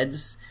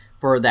threads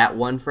for that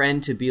one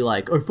friend to be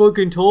like, I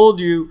fucking told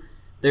you.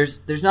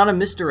 There's not a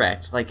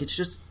misdirect. Like, it's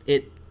just,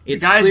 it's the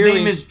guy's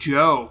name is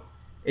Joe.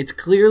 It's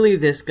clearly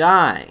this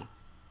guy.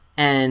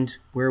 And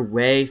we're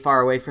way far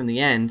away from the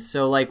end.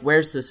 So, like,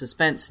 where's the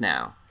suspense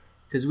now?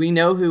 Because we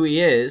know who he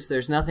is.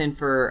 There's nothing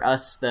for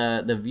us,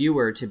 the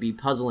viewer, to be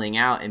puzzling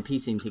out and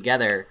piecing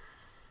together.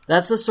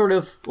 That's a sort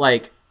of,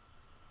 like,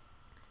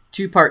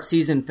 2-part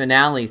season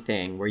finale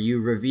thing where you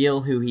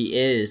reveal who he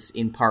is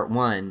in part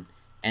 1,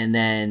 and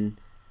then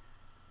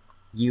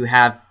you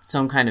have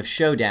some kind of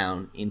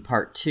showdown in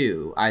part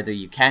 2. Either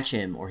you catch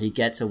him or he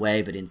gets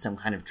away, but in some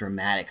kind of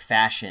dramatic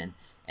fashion,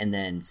 and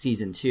then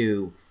season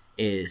 2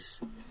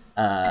 is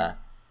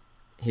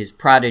his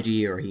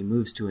prodigy, or he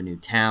moves to a new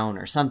town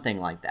or something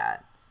like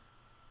that.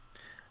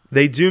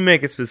 They do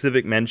make a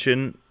specific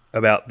mention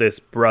about this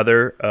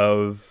brother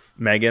of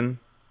Megan,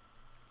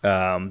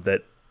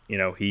 that, you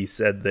know, he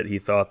said that he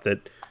thought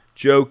that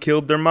Joe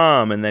killed their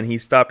mom, and then he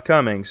stopped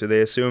coming, so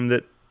they assumed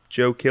that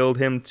Joe killed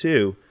him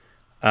too.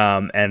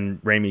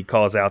 And Raimi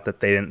calls out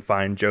that they didn't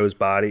find Joe's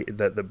body,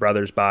 the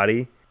brother's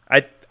body.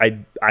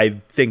 I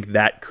think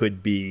that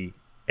could be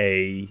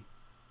a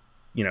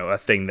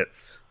thing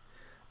that's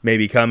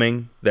maybe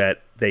coming,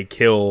 that they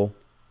kill,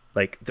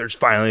 like, there's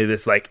finally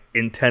this, like,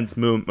 intense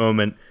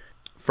moment.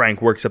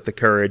 Frank works up the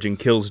courage and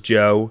kills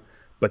Joe,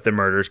 but the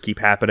murders keep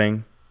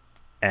happening,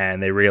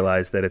 and they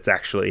realize that it's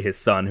actually his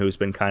son who's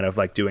been kind of,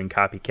 like, doing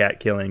copycat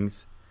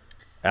killings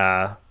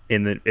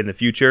in the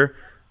future.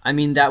 I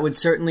mean, that would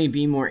certainly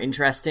be more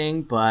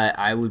interesting, but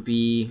I would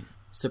be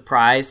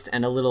surprised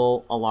and a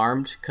little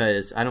alarmed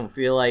because I don't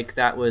feel like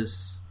that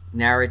was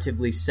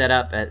narratively set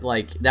up at,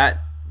 like, that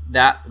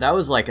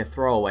was like a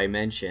throwaway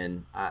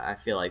mention. I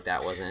feel like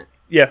that wasn't.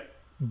 Yeah,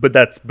 but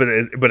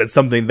it's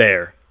something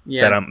there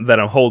that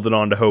I'm holding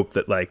on to hope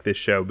that, like, this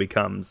show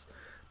becomes.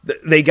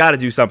 They got to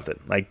do something.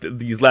 Like,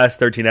 these last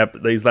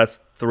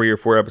 3 or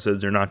 4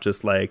 episodes are not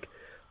just like,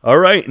 all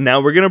right,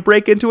 now we're gonna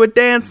break into a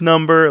dance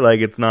number. Like,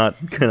 it's not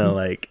gonna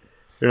like,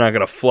 they're not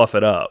gonna fluff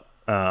it up.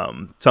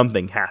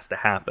 Something has to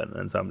happen,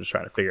 and so I'm just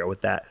trying to figure out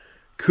what that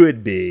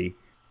could be.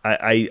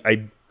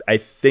 I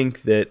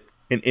think that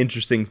an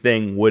interesting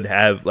thing would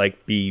have,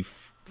 like, be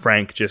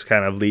Frank just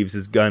kind of leaves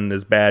his gun and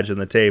his badge on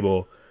the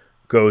table,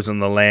 goes on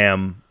the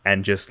lam,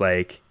 and just,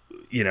 like,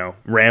 you know,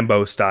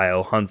 Rambo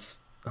style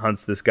hunts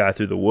hunts this guy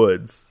through the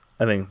woods.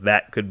 I think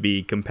that could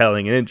be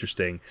compelling and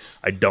interesting.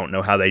 I don't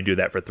know how they do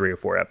that for 3 or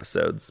 4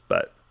 episodes,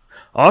 but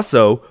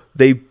also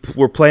they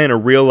were playing a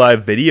real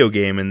live video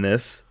game in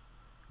this,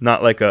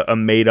 not like a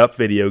made up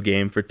video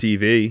game for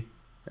TV.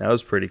 That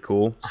was pretty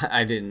cool.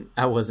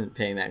 I wasn't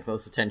paying that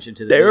close attention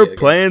to the They video were game.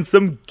 playing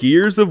some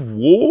Gears of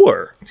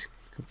War.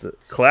 It's a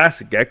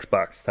classic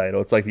Xbox title.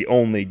 It's like the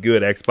only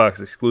good Xbox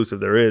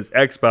exclusive there is.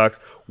 Xbox,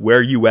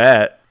 where you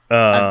at?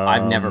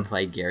 I've never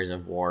played Gears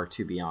of War,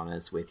 to be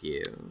honest with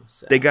you.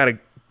 So. They got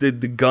the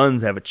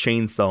guns have a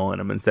chainsaw in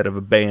them instead of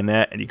a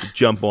bayonet, and you can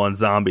jump on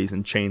zombies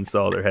and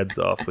chainsaw their heads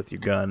off with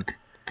your gun.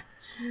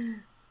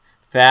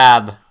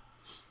 Fab.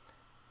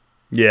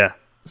 Yeah.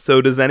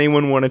 So does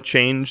anyone want to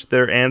change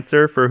their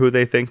answer for who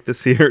they think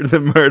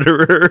the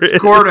murderer is?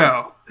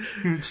 Gordo.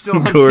 Still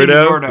on Team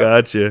Gordo? Gordo.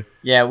 Gotcha.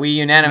 Yeah, we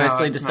unanimously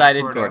No, it's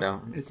decided not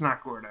Gordo. It's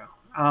not Gordo.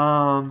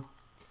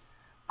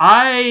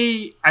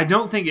 I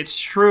don't think it's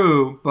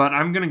true, but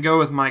I'm gonna go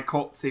with my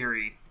cult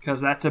theory because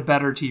that's a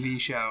better TV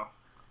show.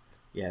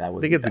 Yeah, that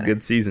would. I think be it's a better.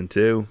 good season,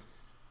 too.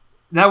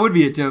 That would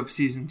be a dope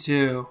season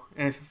too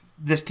if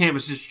this camp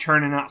was just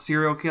churning out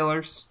serial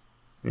killers.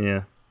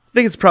 Yeah. I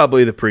think it's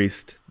probably the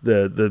priest,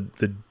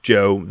 the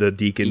Joe, the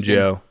Deacon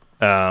Joe.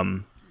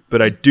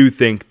 But I do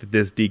think that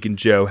this Deacon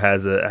Joe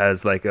has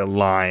like a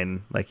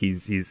line, like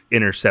he's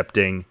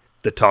intercepting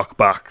the talk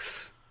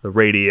box, the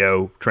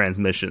radio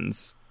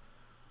transmissions.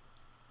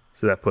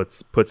 So that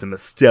puts him a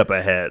step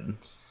ahead.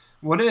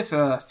 What if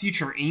a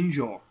future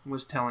angel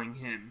was telling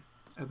him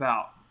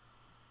about,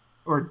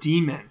 or a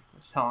demon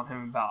was telling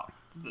him about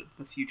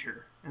the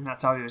future, and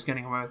that's how he was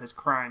getting away with his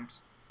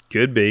crimes?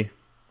 Could be.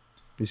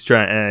 He's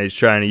trying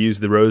to use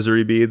the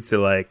rosary beads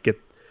to get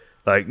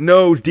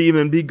no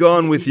demon, be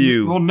gone with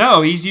you. Well,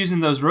 no, he's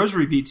using those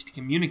rosary beads to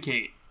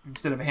communicate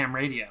instead of a ham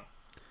radio.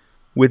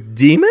 With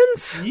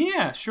demons?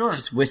 Yeah, sure.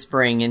 Just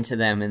whispering into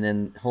them and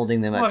then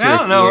holding them up Look, to I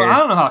his don't know. ear. I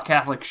don't know how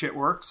Catholic shit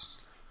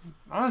works.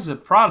 I was a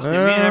Protestant.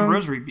 We didn't have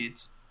rosary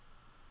beads.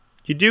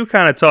 You do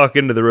kind of talk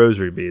into the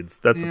rosary beads.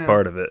 That's a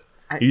part of it.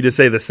 You just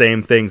say the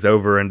same things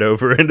over and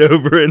over and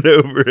over and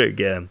over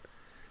again.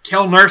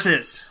 Kill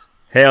nurses.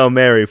 Hail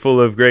Mary, full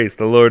of grace,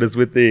 the Lord is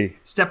with thee.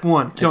 Step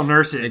 1, kill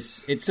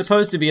nurses. It's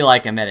supposed to be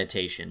like a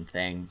meditation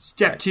thing.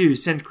 Step 2,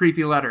 send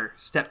creepy letter.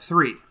 Step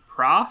 3,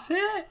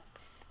 prophet?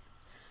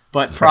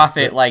 But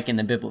prophet like in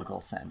the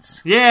biblical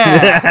sense.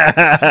 Yeah.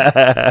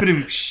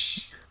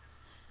 Ba-dum-psh.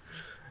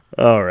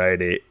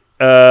 Alrighty.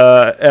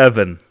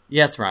 Evan,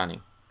 Yes,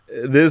 Ronnie.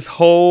 this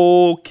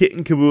whole kit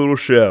and caboodle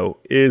show,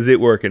 is it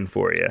working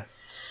for you?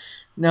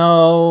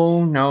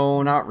 No,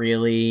 not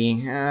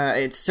really.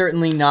 It's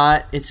certainly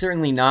not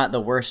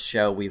the worst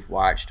show we've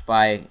watched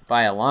by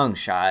a long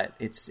shot.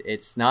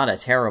 It's not a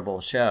terrible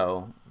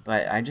show,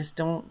 but I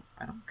don't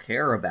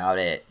care about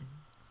it.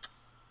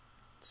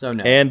 So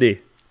no.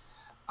 Andy.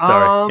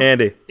 Sorry,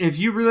 Andy. If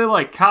you really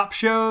like cop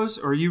shows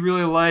or you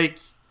really like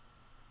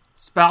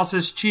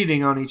spouses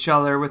cheating on each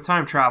other with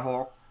time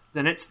travel,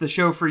 then it's the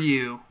show for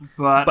you.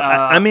 But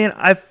I mean,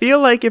 I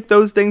feel like if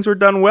those things were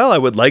done well, I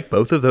would like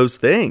both of those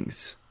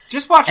things.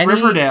 just watch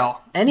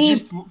Riverdale.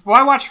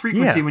 Why watch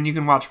Frequency Yeah. when you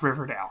can watch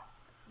Riverdale?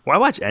 Why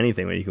watch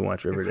anything when you can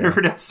watch Riverdale?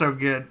 Riverdale's so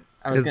good.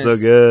 It's so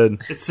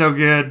good. It's so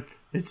good.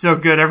 It's so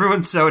good.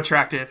 Everyone's so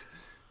attractive.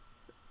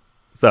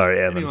 Sorry,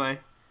 Evan. Anyway.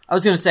 I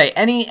was going to say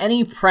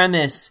any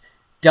premise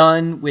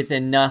done with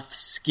enough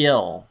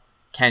skill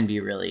can be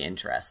really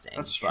interesting.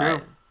 That's but,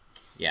 true.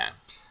 Yeah.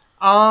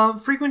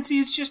 Frequency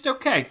is just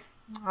okay.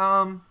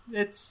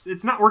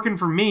 It's not working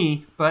for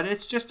me, but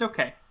it's just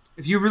okay.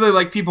 If you really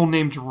like people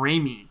named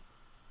Raimi,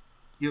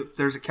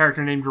 there's a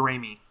character named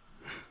Raimi.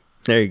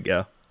 There you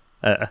go.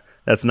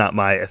 That's not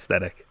my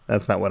aesthetic.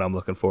 That's not what I'm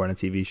looking for in a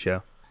TV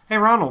show. Hey,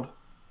 Ronald.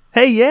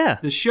 Hey, yeah.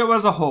 The show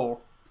as a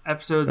whole,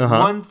 episodes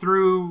 1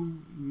 through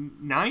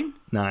 9?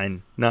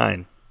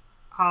 9.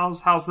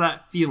 How's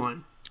that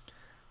feeling?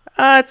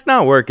 It's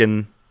not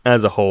working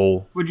as a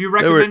whole. Would you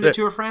recommend it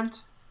to a friend?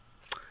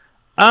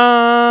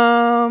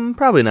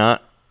 Probably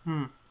not.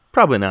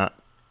 Probably not.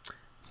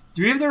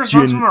 Do we have the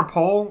results from our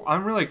poll?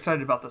 I'm really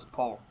excited about this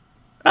poll.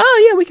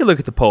 Oh, yeah, we can look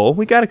at the poll.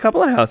 We got a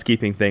couple of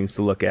housekeeping things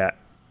to look at.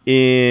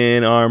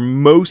 In our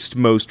most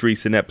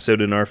recent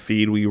episode in our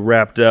feed, we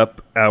wrapped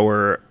up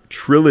our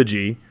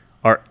trilogy,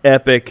 our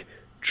epic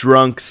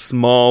Drunk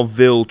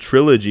Smallville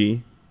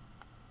trilogy,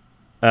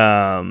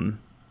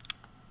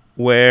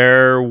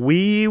 where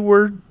we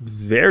were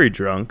very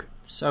drunk.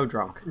 So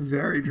drunk.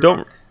 Very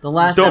drunk. The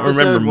last Don't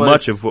episode remember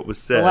was, much of what was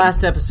said. The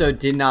last episode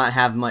did not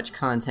have much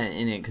content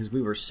in it because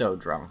we were so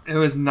drunk. It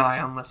was nigh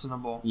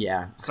unlistenable.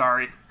 Yeah.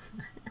 Sorry.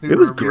 It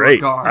was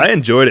great. I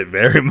enjoyed it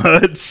very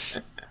much.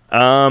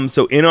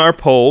 So in our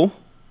poll,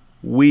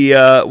 we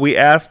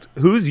asked,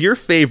 who's your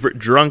favorite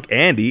drunk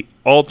Andy,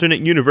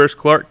 alternate universe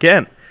Clark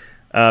Kent?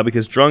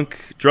 Because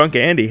drunk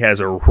Andy has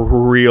a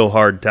real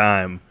hard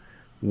time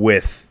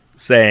with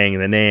saying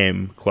the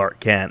name Clark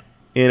Kent.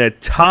 In a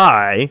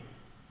tie,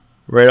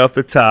 right off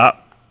the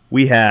top,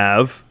 we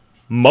have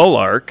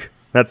Mullark.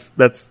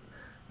 That's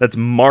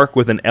Mark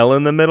with an L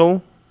in the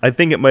middle I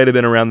think it might have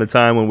been around the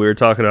time when we were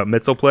talking about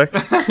Mitzelplick.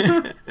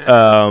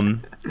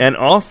 And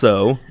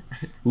also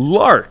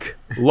Lark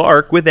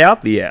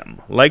without the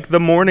M, like the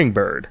morning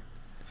bird.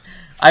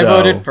 I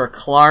voted for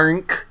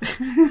Clark.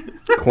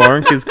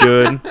 Clark is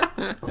good.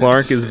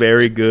 Clark is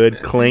very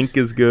good. Clink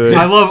is good.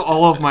 I love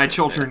all of my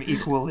children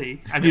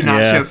equally. I do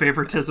not Yeah. show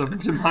favoritism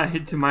to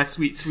my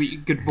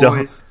sweet good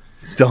boys.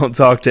 Don't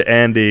talk to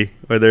Andy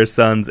or their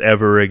sons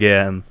ever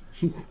again.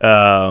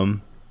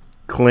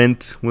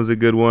 Clint was a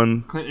good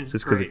one. Clint is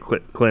just because of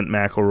great. Clint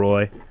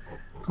McElroy.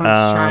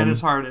 Clint's trying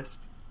his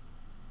hardest.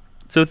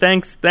 So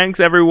thanks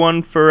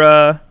everyone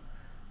for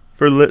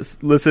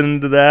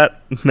listening to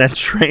that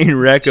train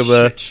wreck of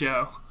Shit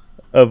show.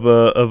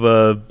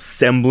 a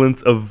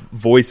semblance of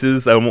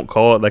voices. I won't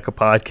call it like a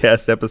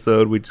podcast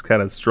episode. We just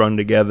kind of strung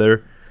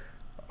together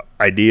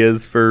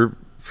ideas for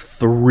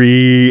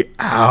 3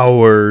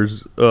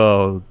 hours.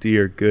 Oh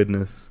dear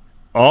goodness.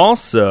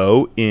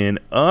 Also, in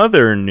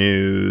other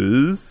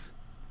news,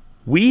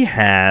 we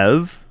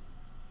have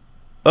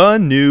a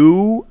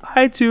new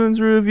iTunes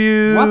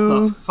review. What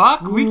the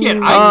fuck? We get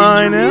I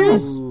iTunes know.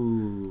 reviews?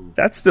 Ooh.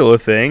 That's still a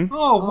thing.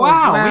 Oh, wow. We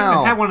wow.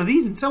 haven't had one of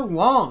these in so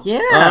long. Yeah.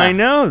 I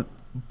know.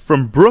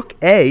 From Brooke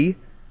A.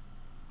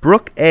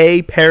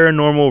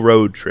 Paranormal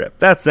Road Trip.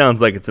 That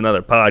sounds like it's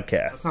another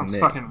podcast. That sounds to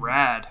me. fucking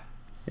rad.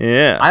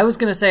 Yeah. I was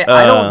going to say,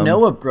 I don't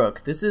know a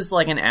Brooke. This is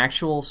like an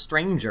actual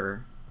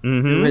stranger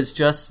who has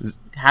just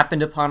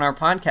happened upon our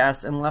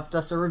podcast and left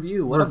us a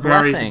review. What a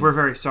blessing. We're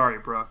very sorry,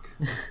 Brooke.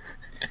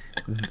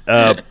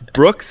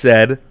 Brooke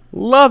said,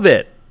 "Love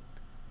it."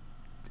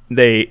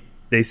 They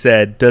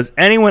said, "Does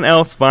anyone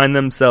else find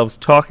themselves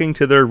talking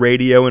to their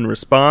radio in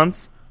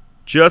response?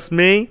 Just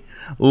me?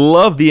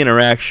 Love the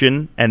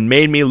interaction and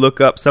made me look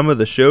up some of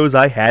the shows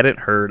I hadn't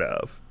heard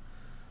of."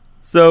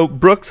 So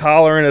Brooke's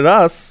hollering at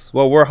us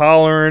while we're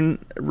hollering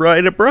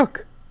right at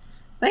Brooke.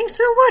 Thanks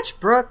so much,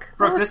 Brooke.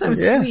 Brooke, that was so this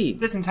is- sweet.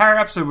 This entire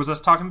episode was us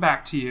talking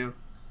back to you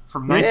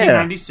from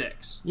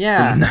 1996.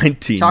 Yeah.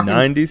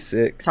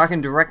 1996.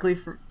 Talking directly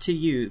to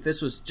you. This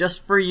was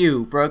just for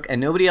you, Brooke, and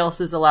nobody else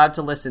is allowed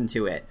to listen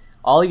to it.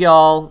 All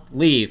y'all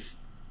leave.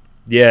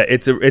 Yeah,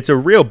 it's a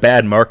real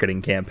bad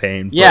marketing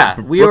campaign. But Yeah,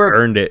 Brooke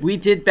earned it. We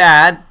did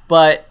bad,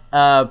 but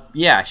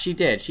yeah, she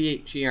did.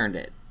 She earned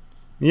it.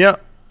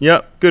 Yep.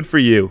 Good for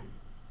you.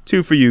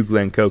 2 for you,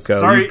 Glenn Coco.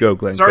 Sorry, You go,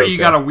 Glenn sorry Coco. you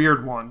got a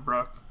weird one,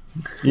 Brooke.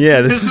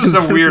 Yeah, This is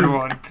a weird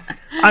one.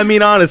 I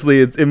mean,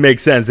 honestly, it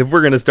makes sense. If we're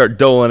going to start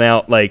doling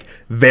out, like,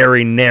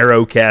 very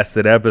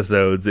narrow-casted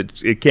episodes,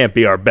 it can't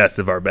be our best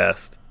of our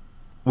best.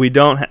 We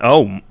don't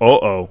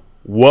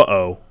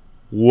Whoa.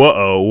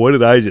 What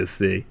did I just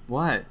see?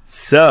 What?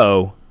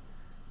 So,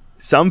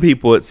 some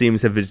people, it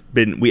seems, have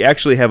been... We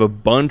actually have a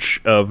bunch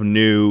of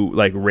new,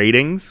 like,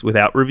 ratings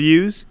without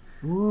reviews.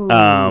 Ooh.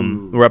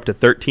 We're up to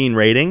 13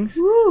 ratings.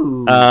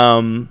 Ooh.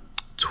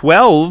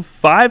 12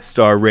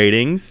 5-star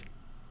ratings.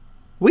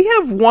 We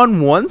have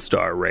 1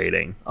 1-star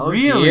rating. Oh,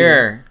 Really?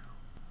 dear.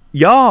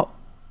 Y'all,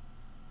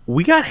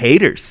 we got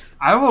haters.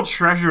 I will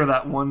treasure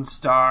that 1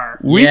 star.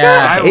 We Yeah,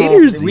 got I will-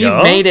 haters, We've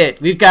y'all. made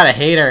it. We've got a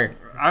hater.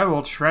 I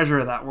will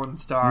treasure that 1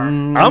 star.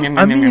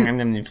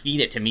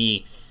 Feed it to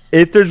me.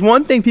 If there's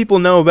one thing people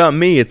know about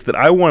me, it's that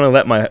I want to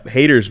let my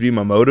haters be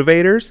my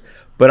motivators.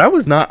 But I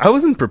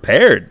wasn't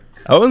prepared.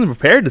 I wasn't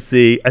prepared to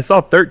see. I saw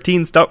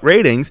 13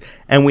 ratings,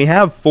 and we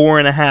have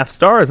 4.5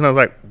 stars, and I was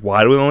like,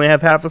 why do we only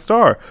have half a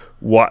star?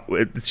 What?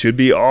 It should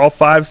be all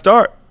 5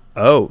 star.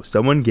 Oh,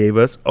 someone gave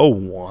us a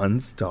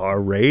 1-star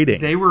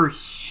rating. They were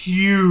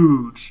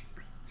huge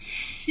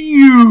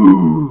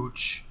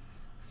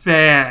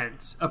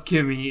fans of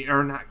Kimmy,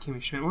 or not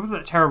Kimmy Schmidt. What was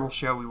that terrible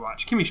show we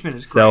watched? Kimmy Schmidt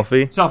is great.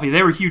 Selfie.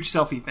 They were huge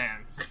Selfie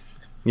fans.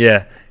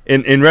 Yeah.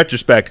 In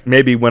retrospect,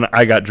 maybe when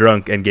I got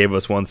drunk and gave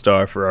us 1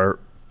 star for our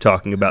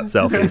talking about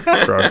selfie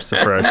for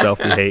our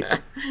selfie hate,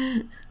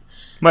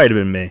 might have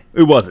been me.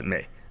 It wasn't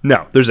me.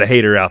 No, there's a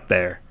hater out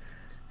there,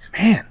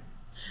 man.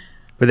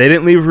 But they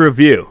didn't leave a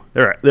review.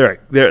 They're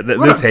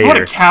this hater.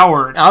 What a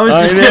coward! I was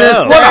just I going to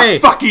know. What say. a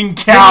fucking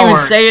Didn't coward!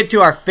 even say it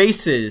to our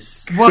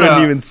faces.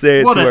 Couldn't even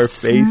say it what to a our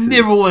faces.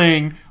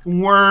 sniveling,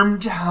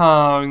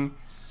 worm-tongue,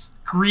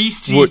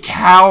 greasy What-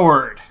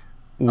 coward.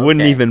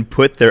 Wouldn't Okay. even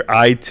put their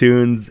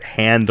iTunes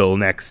handle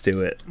next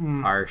to it.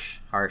 Harsh.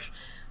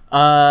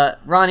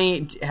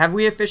 Ronnie, have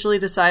we officially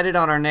decided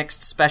on our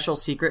next special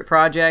secret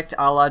project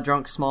a la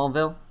Drunk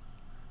Smallville?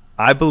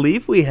 I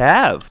believe we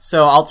have.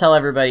 So I'll tell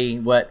everybody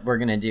what we're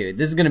gonna do.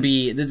 This is gonna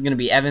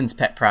be Evan's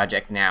pet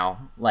project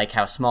now, like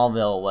how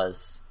Smallville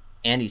was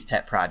Andy's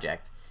pet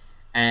project.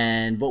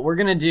 And what we're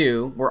gonna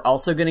do, we're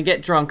also gonna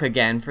get drunk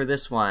again for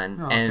this one.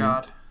 Oh, and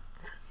God.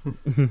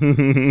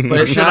 but Or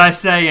it's should not, I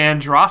say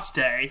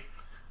Andraste?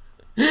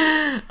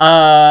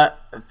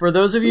 for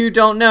those of you who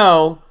don't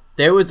know,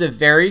 there was a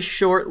very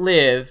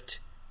short-lived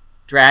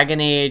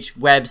Dragon Age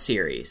web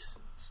series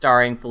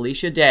starring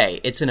Felicia Day.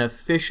 It's an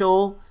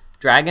official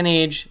Dragon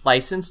Age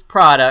licensed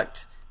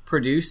product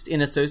produced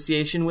in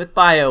association with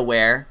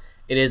BioWare.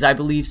 It is, I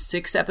believe,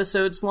 6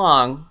 episodes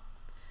long.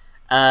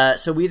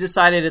 So we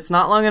decided it's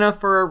not long enough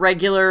for a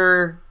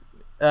regular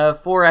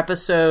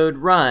 4-episode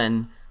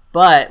run,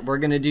 but we're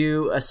gonna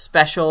do a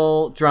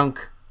special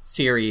drunk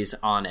series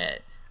on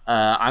it.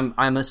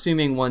 I'm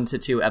assuming 1 to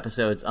 2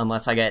 episodes,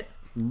 unless I get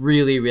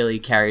really, really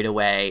carried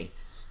away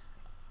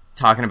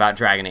talking about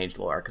Dragon Age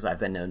lore, because I've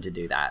been known to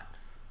do that.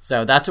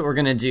 So that's what we're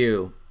gonna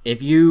do.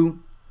 If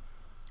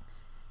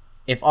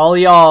all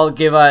y'all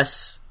give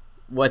us,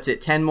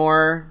 10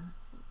 more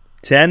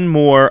 10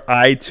 more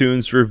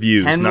iTunes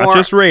reviews, 10 not more-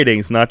 just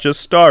ratings, not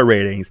just star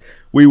ratings.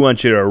 We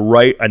want you to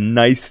write a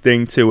nice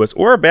thing to us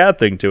or a bad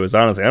thing to us,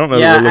 honestly. I don't know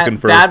that we're looking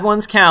for... bad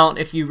ones count.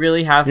 If you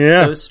really have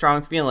Yeah. those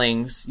strong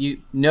feelings, you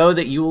know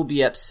that you will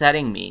be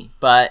upsetting me.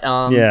 But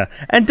Yeah,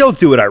 and don't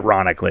do it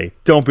ironically.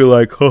 Don't be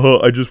like, haha,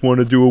 I just want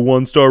to do a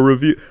 1-star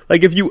review.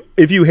 Like, if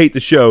you hate the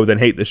show, then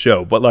hate the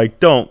show. But, like,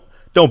 don't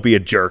be a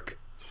jerk.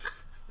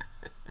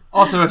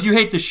 Also, if you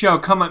hate the show,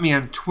 come at me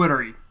on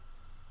Twitter.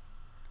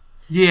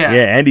 Yeah.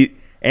 Yeah,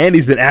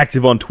 Andy's been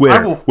active on I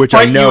Twitter, will which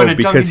fight I know you in a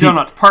Dunkin' because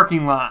Donuts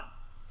parking lot.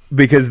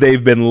 because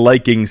they've been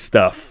liking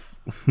stuff.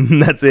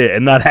 That's it,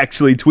 and not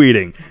actually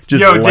tweeting,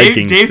 just Yo,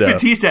 liking Dave stuff.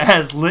 Bautista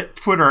has lit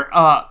Twitter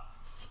up,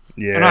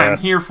 Yeah, and I'm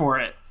here for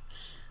it.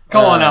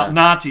 Calling out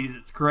Nazis,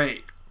 it's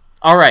great.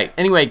 all right.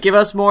 Anyway, give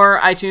us more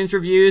iTunes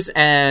reviews,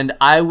 and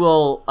I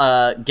will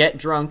get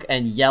drunk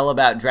and yell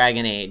about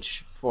Dragon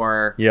Age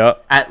for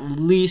Yep. at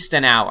least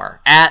an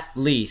hour. At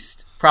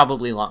least,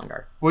 probably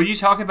longer. Will you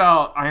talk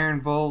about Iron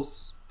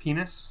Bull's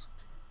penis?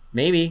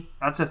 Maybe.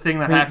 That's a thing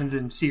that happens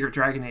in Secret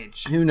Dragon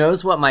Age. Who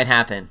knows what might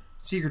happen?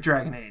 Secret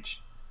Dragon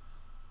Age.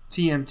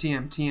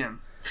 TM.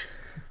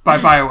 By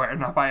BioWare,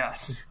 not by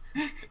us.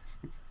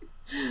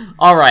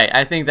 All right.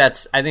 I think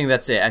that's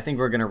it. I think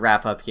we're gonna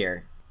wrap up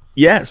here.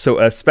 Yeah, so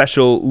a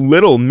special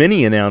little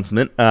mini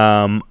announcement.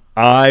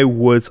 I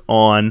was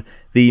on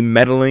the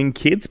Meddling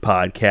Kids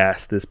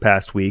podcast this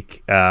past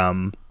week.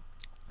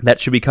 That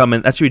should be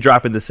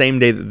dropping the same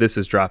day that this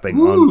is dropping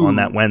on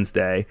that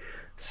Wednesday.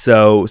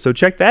 So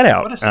check that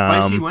out. What a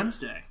spicy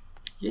Wednesday.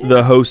 Yeah.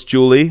 The host,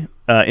 Julie,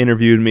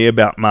 interviewed me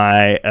about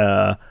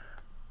my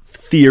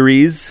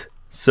theories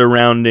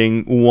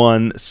surrounding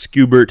one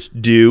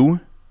Scoobert Dew,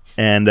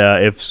 and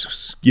if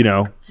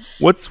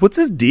what's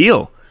his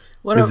deal?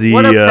 Is he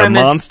what a a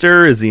premise.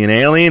 monster? Is he an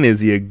alien? Is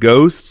he a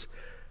ghost?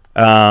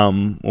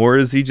 Or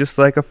is he just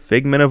like a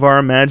figment of our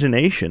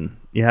imagination?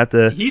 You have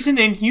to. He's an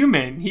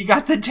inhuman. He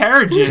got the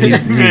Terrigen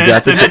He's got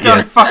mist, the- and it done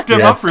yes, fucked him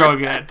yes. up real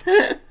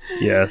good.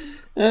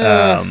 Yes.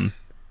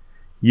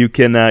 You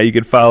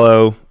can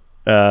follow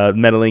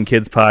Meddling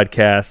Kids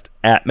podcast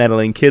at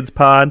Meddling Kids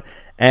Pod,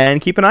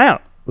 and keep an eye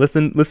out.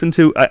 Listen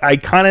to. I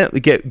kind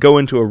of go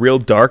into a real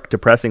dark,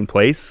 depressing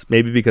place,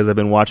 maybe because I've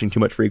been watching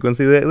too much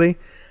Frequency lately.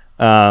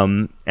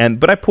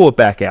 But I pull it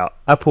back out.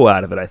 I pull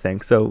out of it, I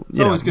think. So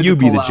always good you to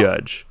be pull the out.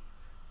 judge.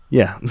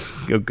 Yeah.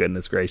 Oh,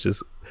 goodness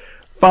gracious.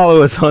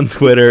 Follow us on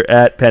Twitter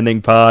at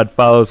PendingPod.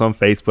 Follow us on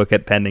Facebook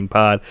at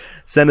PendingPod.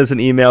 Send us an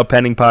email,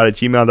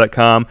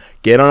 pendingpod@gmail.com.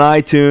 Get on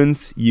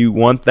iTunes. You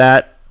want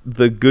that?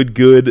 The good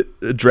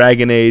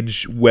Dragon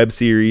Age web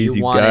series. You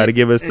You've want got to it.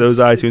 give us those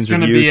It's iTunes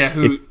gonna reviews. be a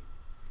hoot.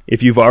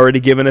 If you've already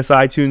given us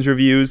iTunes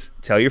reviews,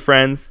 tell your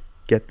friends.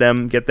 Get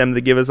them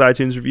to give us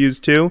iTunes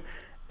reviews too.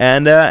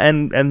 And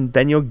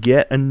then you'll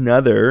get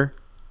another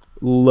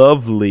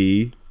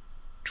lovely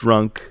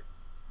drunk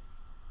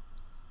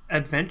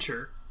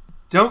Adventure.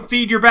 Don't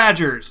feed your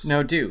badgers.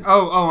 No, do.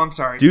 Oh, I'm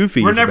sorry. Do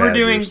feed We're your never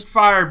doing badgers.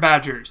 fire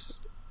badgers.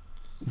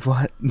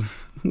 what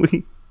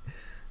we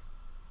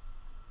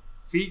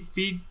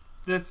Feed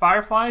the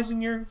fireflies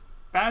in your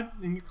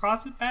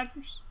closet,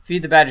 badgers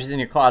Feed the badgers in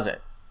your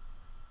closet.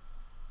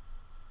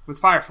 with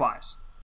fireflies.